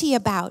guilty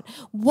about?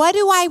 What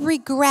do I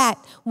regret?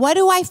 What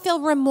do I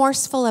feel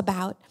remorseful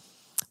about?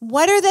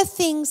 What are the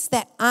things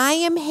that I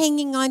am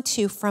hanging on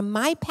to from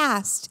my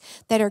past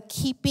that are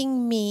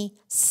keeping me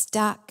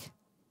stuck?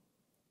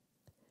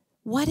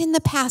 What in the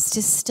past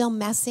is still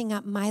messing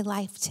up my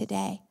life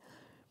today?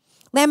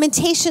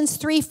 Lamentations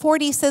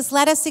 3:40 says,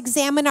 let us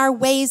examine our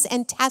ways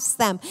and test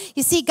them.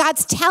 You see,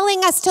 God's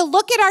telling us to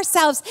look at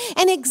ourselves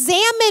and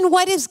examine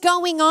what is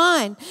going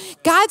on.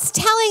 God's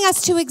telling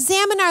us to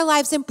examine our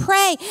lives and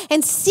pray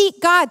and seek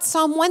God.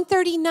 Psalm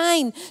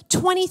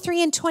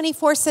 139:23 and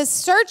 24 says,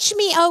 search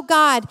me, O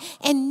God,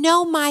 and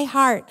know my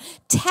heart.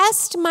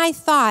 Test my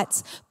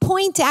thoughts.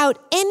 Point out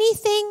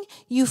anything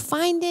you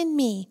find in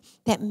me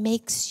that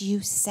makes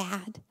you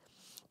sad.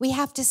 We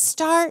have to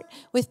start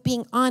with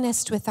being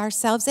honest with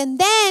ourselves. And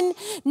then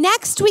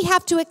next we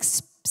have to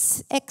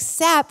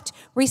accept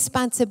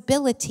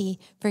responsibility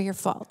for your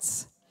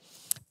faults.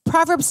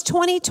 Proverbs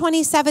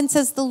 20:27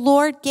 says, the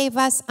Lord gave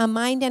us a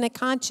mind and a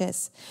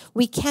conscience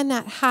we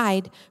cannot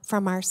hide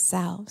from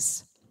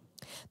ourselves.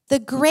 The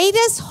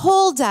greatest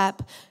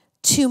holdup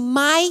to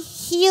my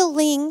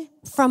healing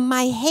from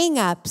my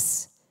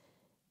hang-ups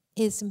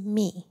is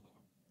me.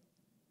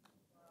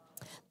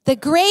 The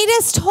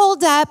greatest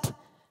holdup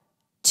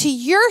to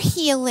your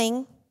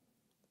healing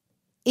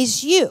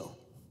is you.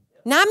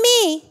 Not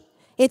me,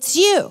 it's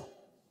you.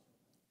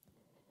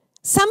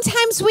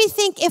 Sometimes we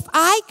think if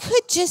I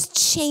could just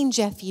change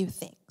a few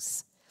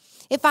things,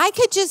 if I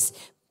could just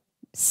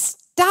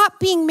stop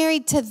being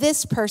married to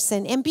this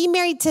person and be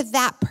married to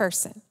that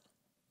person,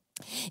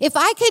 if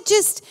I could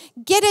just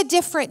get a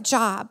different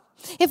job,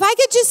 if I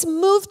could just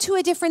move to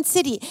a different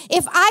city,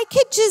 if I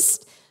could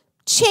just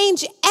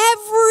change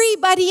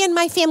everybody in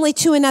my family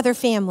to another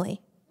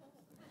family.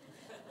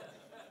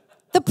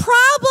 The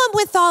problem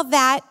with all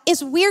that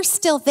is we're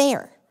still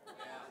there,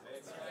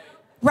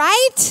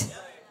 right?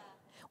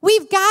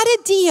 We've got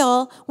to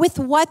deal with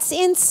what's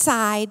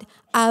inside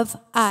of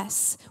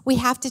us. We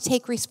have to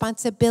take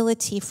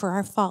responsibility for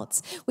our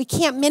faults. We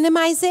can't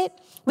minimize it.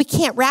 We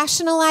can't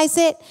rationalize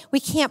it. We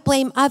can't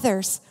blame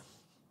others.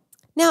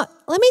 Now,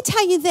 let me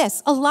tell you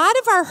this. A lot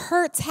of our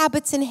hurts,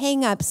 habits, and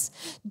hang-ups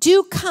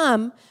do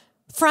come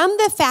from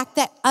the fact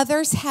that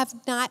others have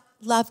not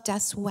loved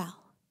us well.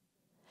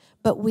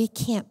 But we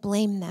can't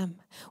blame them.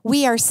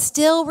 We are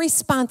still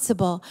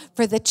responsible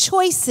for the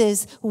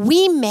choices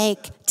we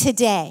make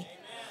today.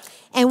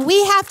 And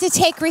we have to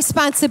take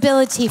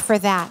responsibility for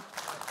that.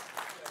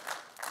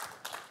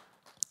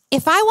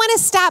 If I want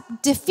to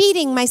stop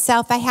defeating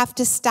myself, I have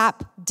to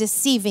stop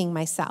deceiving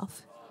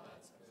myself.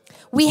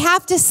 We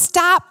have to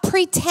stop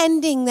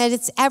pretending that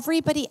it's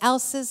everybody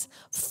else's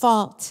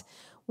fault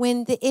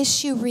when the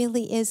issue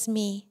really is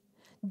me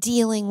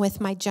dealing with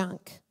my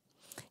junk.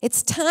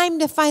 It's time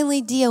to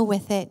finally deal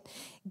with it.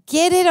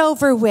 Get it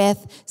over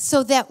with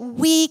so that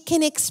we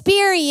can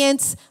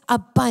experience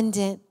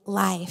abundant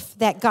life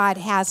that God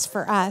has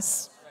for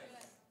us.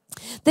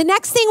 The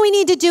next thing we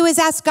need to do is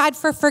ask God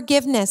for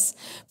forgiveness.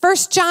 1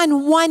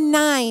 John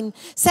 1:9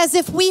 says,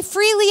 if we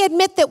freely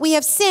admit that we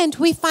have sinned,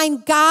 we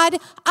find God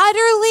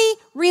utterly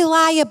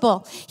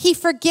reliable. He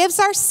forgives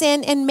our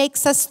sin and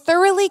makes us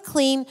thoroughly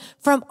clean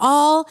from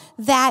all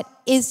that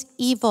is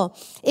evil.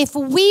 If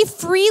we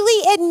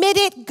freely admit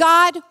it,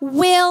 God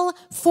will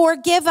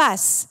forgive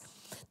us.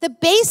 The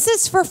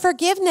basis for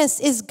forgiveness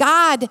is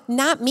God,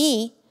 not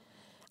me.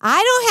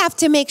 I don't have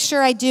to make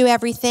sure I do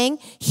everything.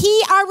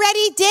 He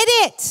already did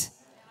it.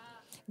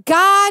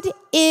 God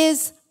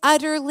is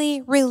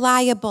utterly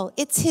reliable.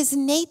 It's his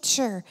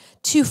nature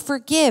to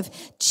forgive.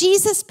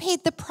 Jesus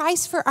paid the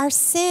price for our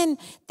sin.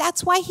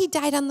 That's why he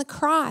died on the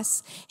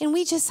cross. And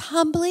we just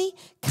humbly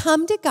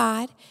come to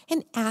God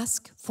and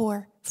ask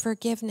for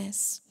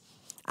forgiveness.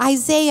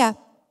 Isaiah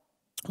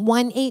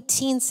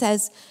 1:18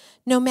 says,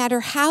 no matter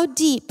how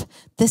deep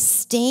the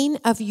stain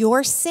of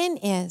your sin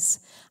is,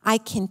 I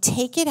can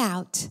take it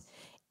out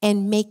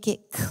and make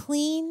it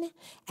clean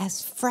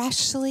as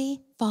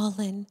freshly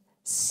fallen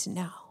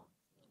snow.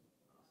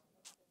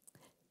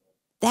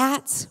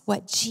 That's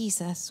what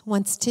Jesus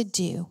wants to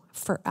do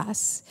for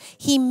us.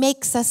 He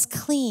makes us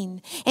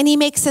clean and he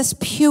makes us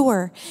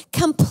pure,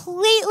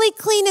 completely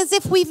clean as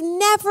if we've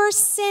never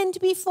sinned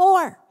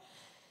before.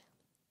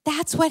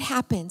 That's what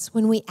happens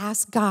when we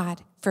ask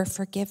God for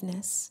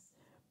forgiveness.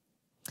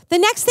 The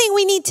next thing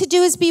we need to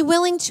do is be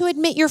willing to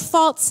admit your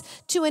faults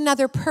to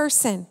another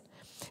person.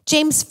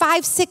 James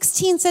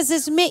 5:16 says,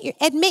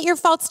 admit your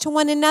faults to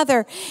one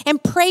another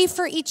and pray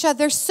for each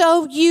other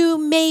so you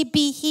may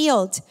be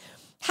healed.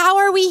 How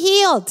are we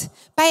healed?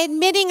 By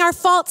admitting our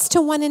faults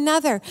to one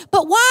another.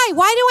 But why?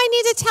 Why do I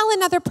need to tell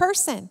another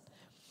person?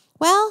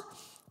 Well,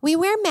 we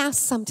wear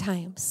masks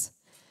sometimes.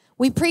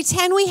 We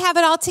pretend we have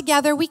it all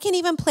together. We can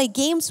even play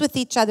games with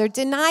each other,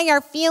 deny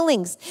our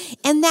feelings.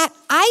 And that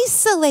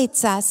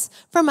isolates us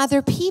from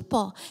other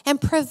people and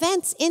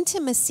prevents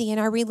intimacy in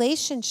our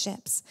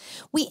relationships.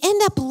 We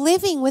end up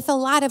living with a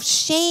lot of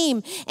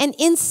shame and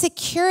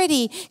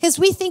insecurity because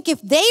we think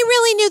if they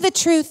really knew the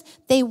truth,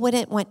 they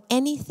wouldn't want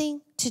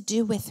anything to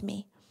do with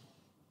me.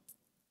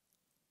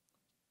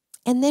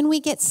 And then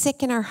we get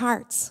sick in our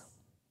hearts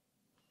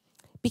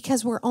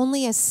because we're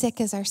only as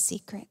sick as our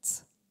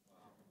secrets.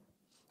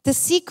 The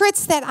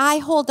secrets that I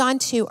hold on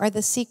to are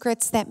the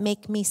secrets that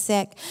make me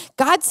sick.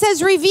 God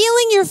says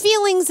revealing your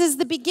feelings is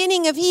the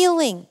beginning of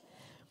healing.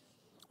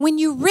 When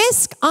you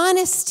risk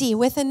honesty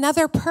with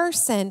another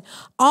person,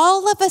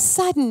 all of a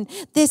sudden,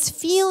 this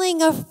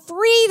feeling of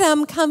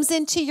freedom comes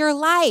into your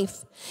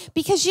life.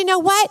 Because you know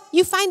what?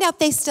 You find out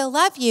they still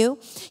love you.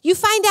 You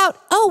find out,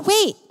 oh,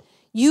 wait,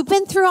 you've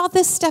been through all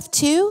this stuff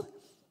too?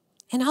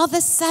 And all of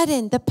a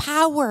sudden, the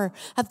power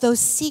of those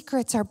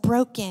secrets are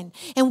broken.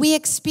 And we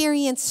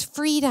experience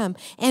freedom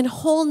and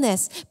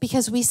wholeness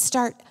because we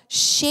start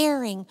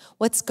sharing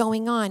what's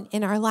going on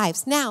in our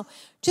lives. Now,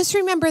 just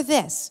remember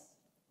this.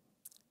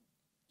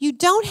 You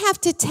don't have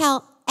to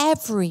tell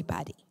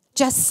everybody,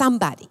 just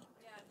somebody.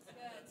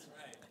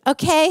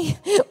 Okay?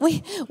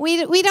 We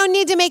don't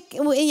need to make,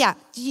 yeah,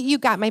 you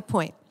got my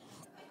point.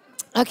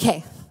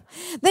 Okay.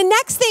 The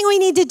next thing we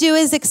need to do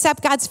is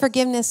accept God's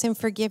forgiveness and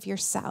forgive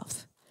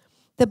yourself.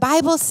 The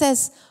Bible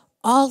says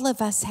all of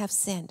us have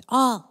sinned,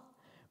 all.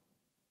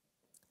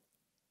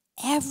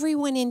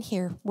 Everyone in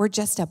here, we're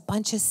just a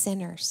bunch of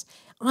sinners.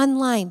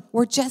 Online,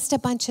 we're just a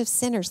bunch of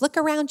sinners. Look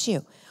around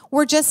you.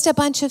 We're just a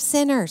bunch of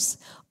sinners.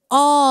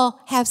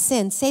 All have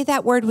sinned. Say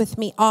that word with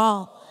me,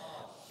 all.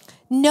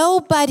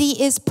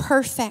 Nobody is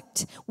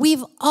perfect.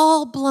 We've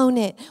all blown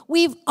it.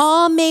 We've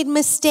all made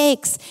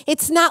mistakes.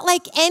 It's not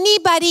like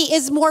anybody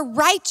is more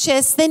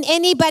righteous than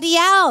anybody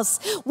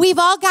else. We've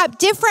all got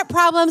different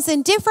problems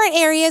in different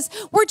areas.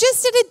 We're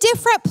just at a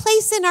different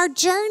place in our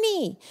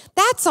journey.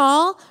 That's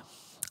all.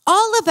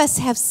 All of us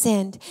have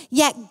sinned,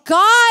 yet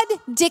God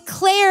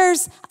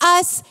declares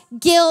us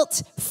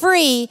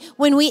guilt-free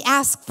when we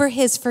ask for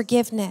his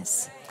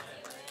forgiveness.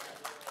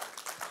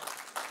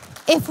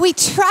 If we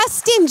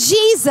trust in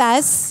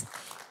Jesus,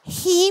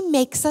 he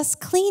makes us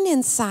clean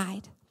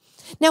inside.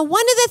 Now,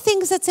 one of the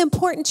things that's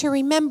important to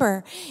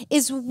remember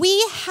is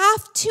we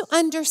have to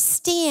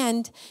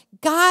understand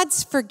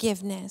God's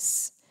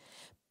forgiveness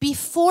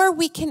before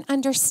we can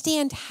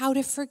understand how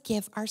to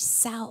forgive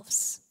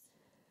ourselves.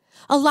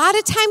 A lot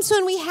of times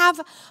when we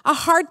have a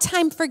hard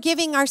time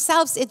forgiving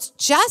ourselves, it's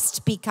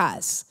just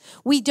because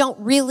we don't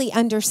really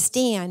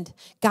understand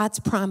God's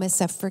promise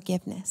of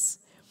forgiveness.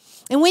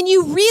 And when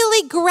you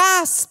really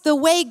grasp the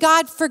way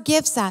God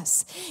forgives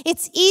us,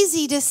 it's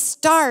easy to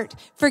start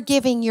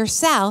forgiving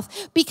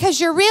yourself because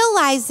you're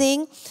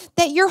realizing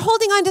that you're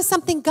holding on to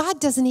something God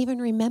doesn't even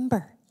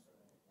remember.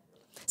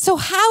 So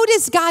how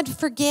does God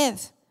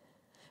forgive?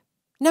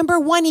 Number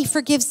one, he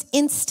forgives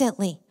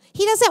instantly.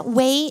 He doesn't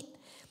wait.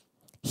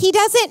 He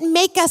doesn't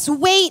make us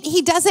wait.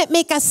 He doesn't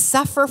make us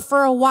suffer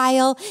for a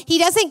while. He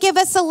doesn't give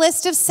us a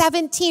list of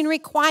 17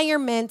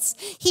 requirements.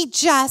 He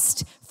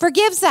just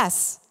forgives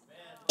us.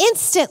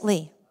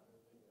 instantly.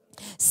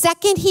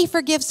 Second, he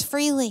forgives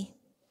freely.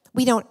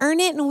 We don't earn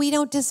it and we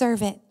don't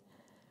deserve it.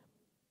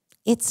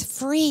 It's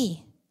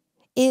free.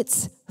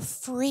 It's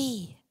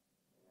free.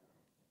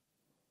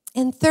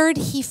 And third,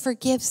 he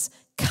forgives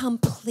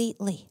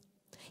completely.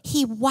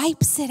 He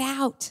wipes it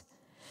out.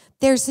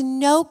 There's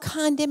no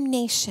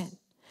condemnation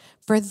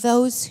for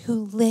those who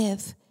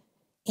live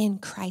in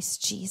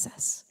Christ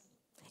Jesus.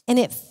 And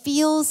it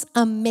feels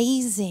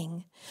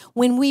amazing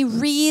when we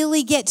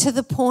really get to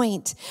the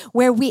point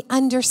where we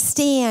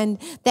understand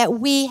that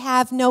we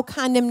have no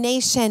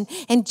condemnation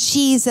and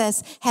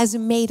Jesus has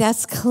made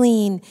us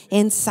clean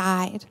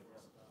inside.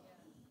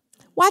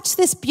 Watch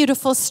this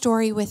beautiful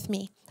story with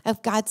me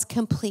of God's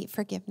complete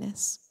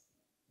forgiveness.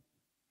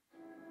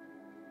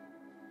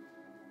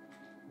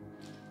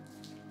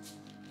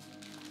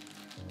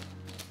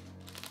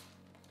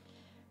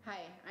 Hi,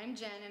 I'm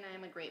Jen, and I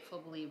am a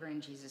grateful believer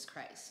in Jesus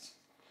Christ.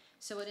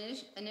 So what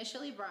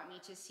initially brought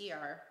me to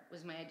CR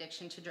was my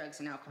addiction to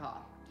drugs and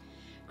alcohol.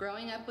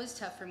 Growing up was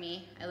tough for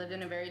me. I lived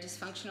in a very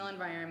dysfunctional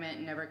environment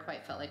and never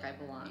quite felt like I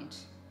belonged.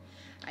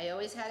 I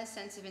always had a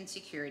sense of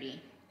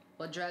insecurity.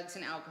 Well, drugs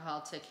and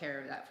alcohol took care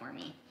of that for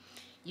me.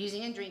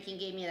 Using and drinking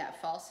gave me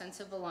that false sense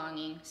of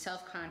belonging,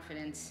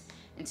 self-confidence,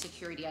 and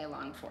security I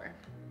longed for.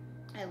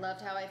 I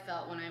loved how I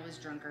felt when I was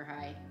drunk or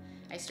high.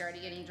 I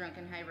started getting drunk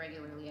and high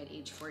regularly at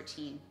age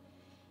 14.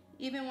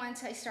 Even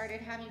once I started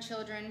having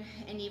children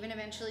and even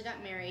eventually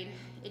got married,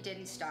 it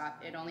didn't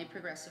stop. It only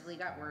progressively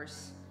got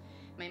worse.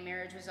 My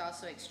marriage was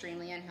also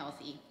extremely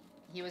unhealthy.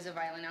 He was a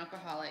violent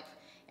alcoholic,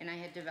 and I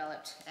had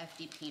developed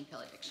FD pain pill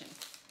addiction.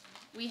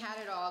 We had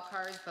it all,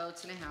 cars,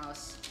 boats, and a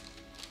house.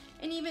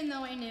 And even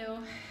though I knew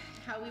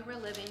how we were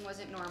living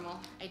wasn't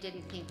normal, I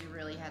didn't think we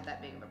really had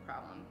that big of a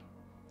problem.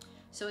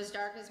 So as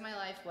dark as my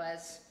life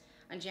was,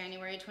 on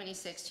January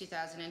 26,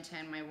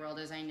 2010, my world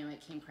as I knew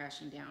it came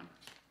crashing down.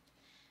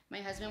 My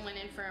husband went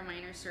in for a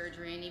minor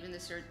surgery, and even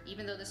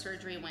though the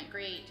surgery went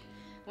great,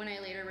 when I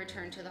later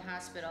returned to the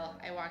hospital,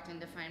 I walked in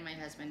to find my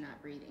husband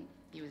not breathing.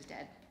 He was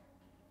dead.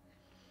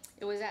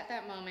 It was at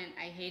that moment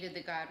I hated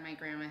the God my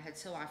grandma had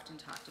so often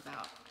talked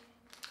about.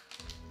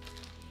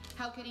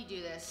 How could he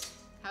do this?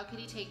 How could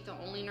he take the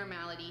only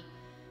normality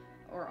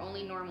or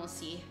only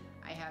normalcy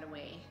I had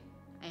away?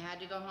 I had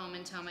to go home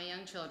and tell my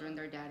young children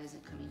their dad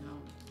isn't coming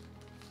home.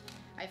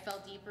 I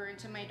fell deeper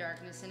into my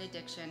darkness and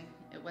addiction.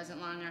 It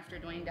wasn't long after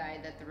Dwayne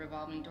died that the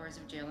revolving doors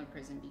of jail and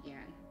prison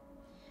began.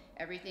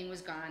 Everything was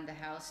gone, the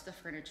house, the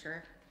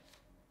furniture,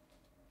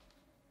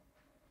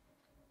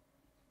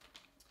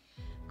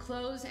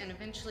 clothes, and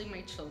eventually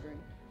my children.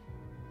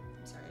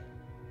 I'm sorry.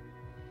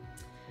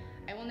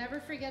 I will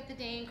never forget the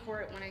day in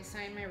court when I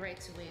signed my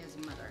rights away as a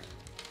mother.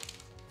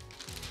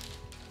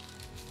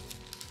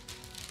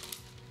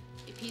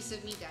 A piece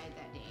of me died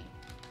that day.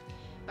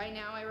 By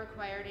now, I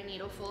required a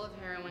needle full of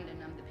heroin to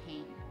numb the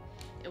pain.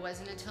 It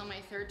wasn't until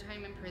my third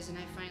time in prison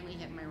I finally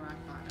hit my rock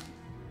bottom.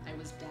 I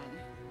was done.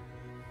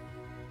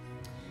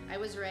 I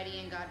was ready,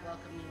 and God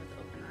welcomed me with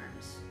open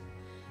arms.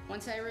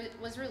 Once I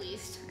was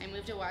released, I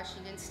moved to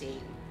Washington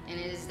State, and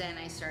it is then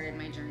I started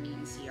my journey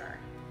in CR,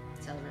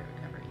 Celebrate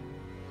Recovery.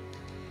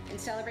 In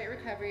Celebrate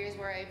Recovery is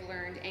where I've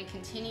learned and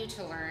continue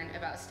to learn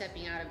about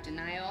stepping out of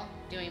denial,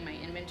 doing my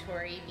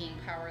inventory, being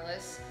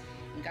powerless,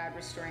 and God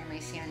restoring my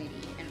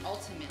sanity, and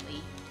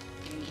ultimately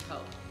giving me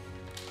hope.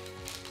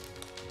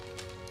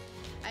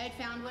 I had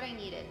found what I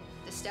needed.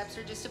 The steps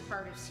are just a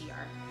part of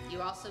CR.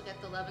 You also get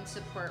the love and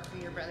support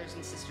from your brothers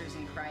and sisters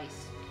in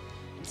Christ,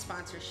 and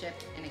sponsorship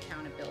and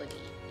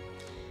accountability.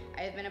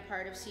 I have been a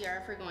part of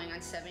CR for going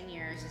on 7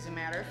 years. As a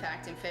matter of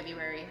fact, in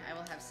February, I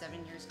will have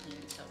 7 years clean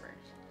and sober.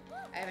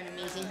 I have an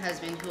amazing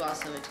husband who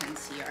also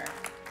attends CR,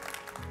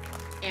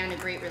 and a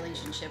great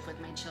relationship with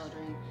my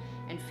children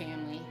and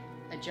family,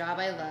 a job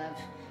I love,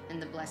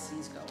 and the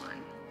blessings go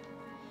on.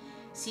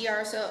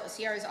 CR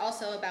is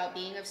also about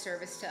being of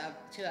service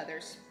to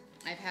others.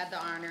 I've had the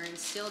honor, and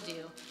still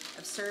do,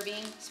 of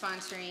serving,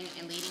 sponsoring,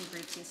 and leading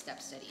groups and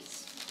step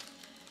studies.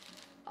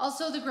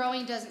 Also, the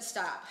growing doesn't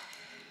stop.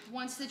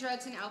 Once the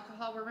drugs and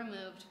alcohol were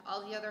removed,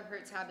 all the other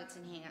hurts, habits,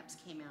 and hang-ups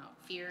came out.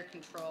 Fear,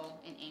 control,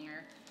 and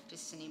anger,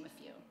 just to name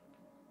a few.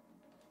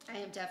 I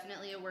am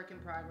definitely a work in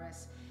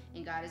progress,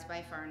 and God is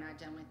by far not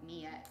done with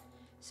me yet,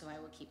 so I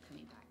will keep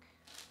coming back.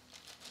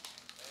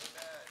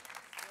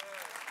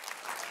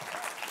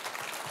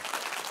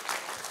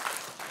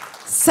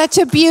 Such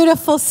a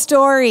beautiful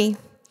story.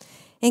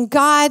 And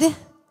God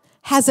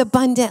has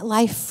abundant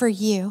life for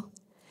you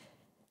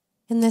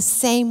in the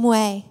same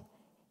way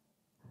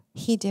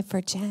he did for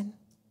Jen.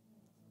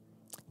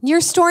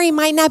 Your story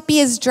might not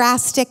be as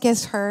drastic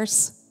as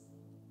hers,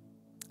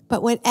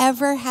 but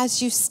whatever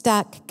has you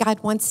stuck,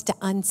 God wants to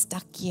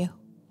unstuck you.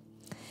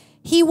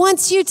 He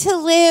wants you to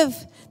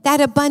live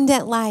that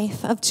abundant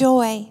life of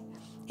joy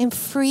and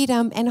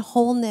freedom and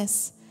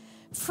wholeness,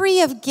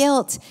 free of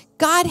guilt.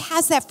 God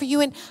has that for you.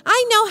 And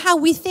I know how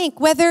we think,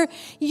 whether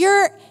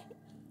you're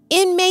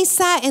in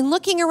Mesa and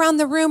looking around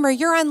the room, or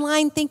you're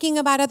online thinking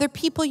about other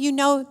people you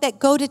know that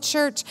go to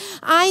church.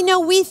 I know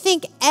we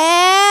think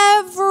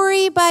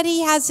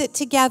everybody has it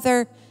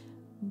together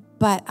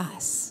but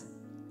us.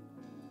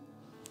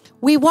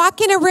 We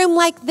walk in a room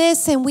like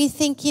this and we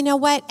think, you know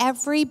what?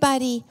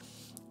 Everybody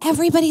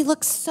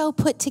looks so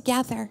put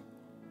together.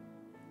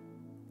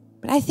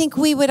 But I think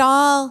we would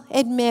all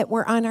admit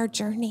we're on our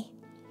journey.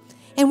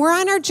 And we're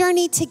on our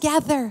journey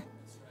together.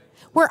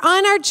 We're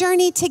on our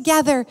journey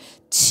together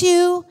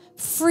to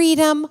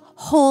freedom,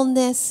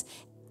 wholeness,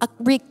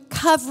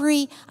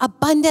 recovery,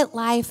 abundant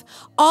life,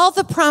 all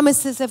the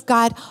promises of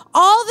God,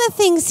 all the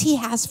things he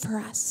has for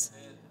us.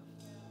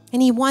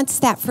 And he wants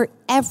that for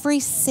every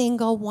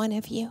single one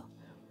of you.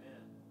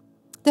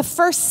 The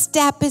first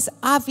step is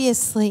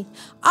obviously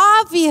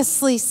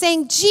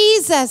saying,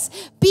 Jesus,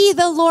 be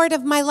the Lord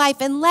of my life,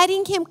 and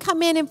letting him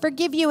come in and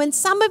forgive you. And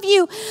some of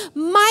you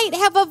might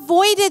have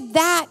avoided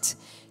that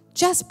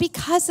just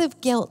because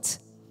of guilt.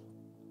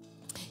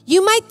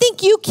 You might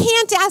think you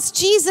can't ask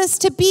Jesus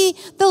to be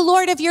the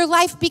Lord of your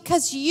life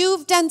because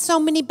you've done so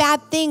many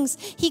bad things.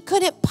 He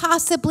couldn't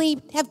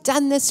possibly have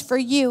done this for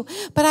you.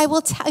 But I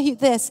will tell you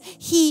this,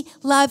 he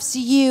loves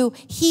you.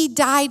 He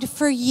died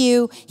for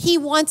you. He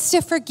wants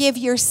to forgive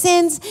your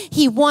sins.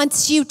 He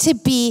wants you to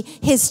be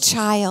his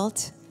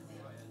child.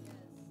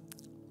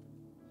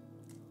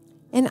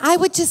 And I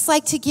would just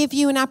like to give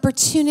you an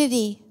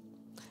opportunity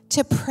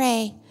to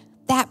pray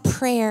that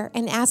prayer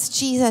and ask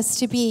Jesus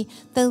to be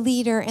the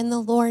leader and the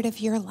Lord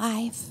of your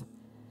life.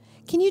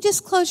 Can you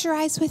just close your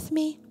eyes with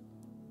me?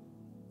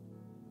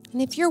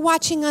 And if you're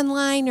watching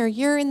online or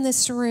you're in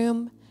this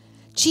room,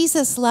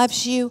 Jesus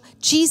loves you.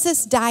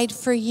 Jesus died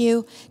for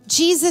you.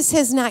 Jesus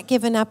has not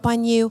given up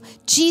on you.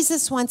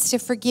 Jesus wants to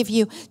forgive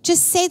you.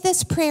 Just say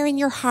this prayer in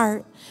your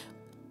heart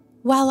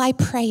while I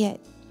pray it,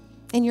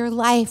 and your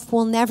life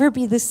will never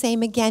be the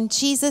same again.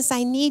 Jesus,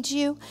 I need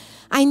you.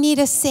 I need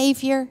a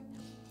Savior.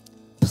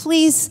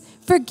 Please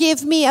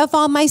forgive me of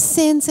all my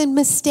sins and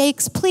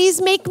mistakes. Please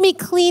make me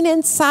clean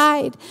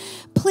inside.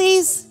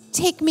 Please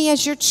take me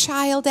as your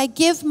child. I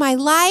give my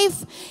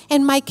life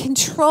and my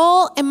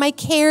control and my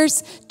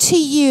cares to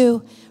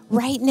you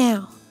right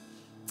now.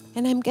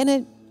 And I'm going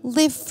to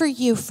live for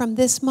you from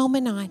this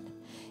moment on.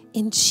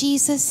 In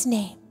Jesus'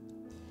 name,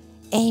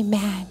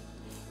 amen.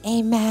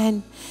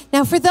 Amen.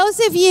 Now, for those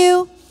of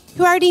you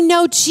who already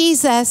know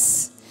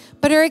Jesus,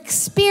 but are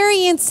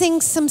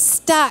experiencing some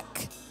stuck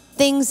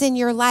things in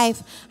your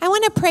life, I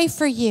want to pray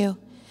for you,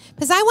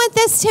 because I want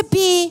this to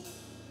be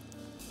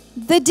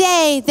the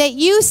day that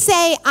you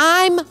say,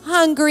 I'm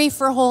hungry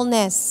for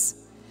wholeness.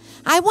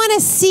 I want to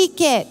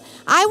seek it.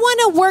 I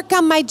want to work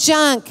on my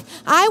junk.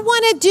 I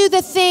want to do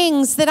the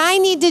things that I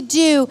need to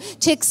do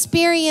to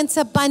experience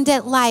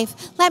abundant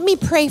life. Let me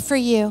pray for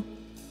you.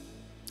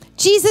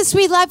 Jesus,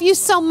 we love you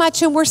so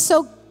much, and we're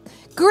so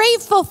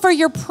grateful for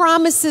your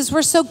promises.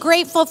 We're so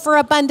grateful for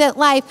abundant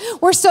life.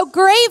 We're so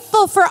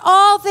grateful for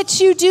all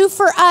that you do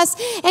for us.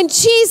 And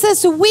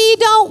Jesus, we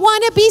don't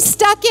want to be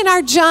stuck in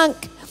our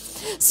junk.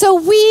 So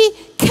we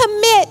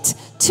commit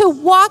to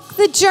walk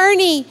the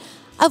journey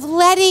of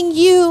letting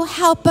you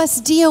help us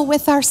deal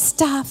with our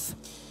stuff.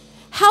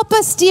 Help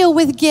us deal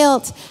with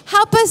guilt.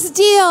 Help us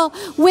deal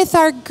with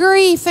our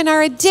grief and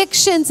our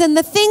addictions and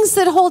the things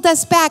that hold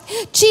us back.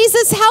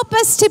 Jesus, help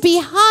us to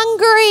be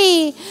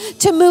hungry,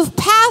 to move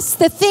past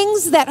the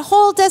things that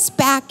hold us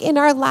back in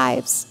our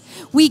lives.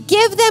 We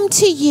give them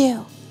to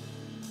you.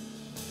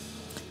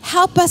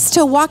 Help us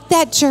to walk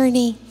that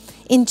journey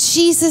in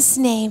Jesus'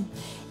 name.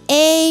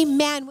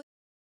 Amen.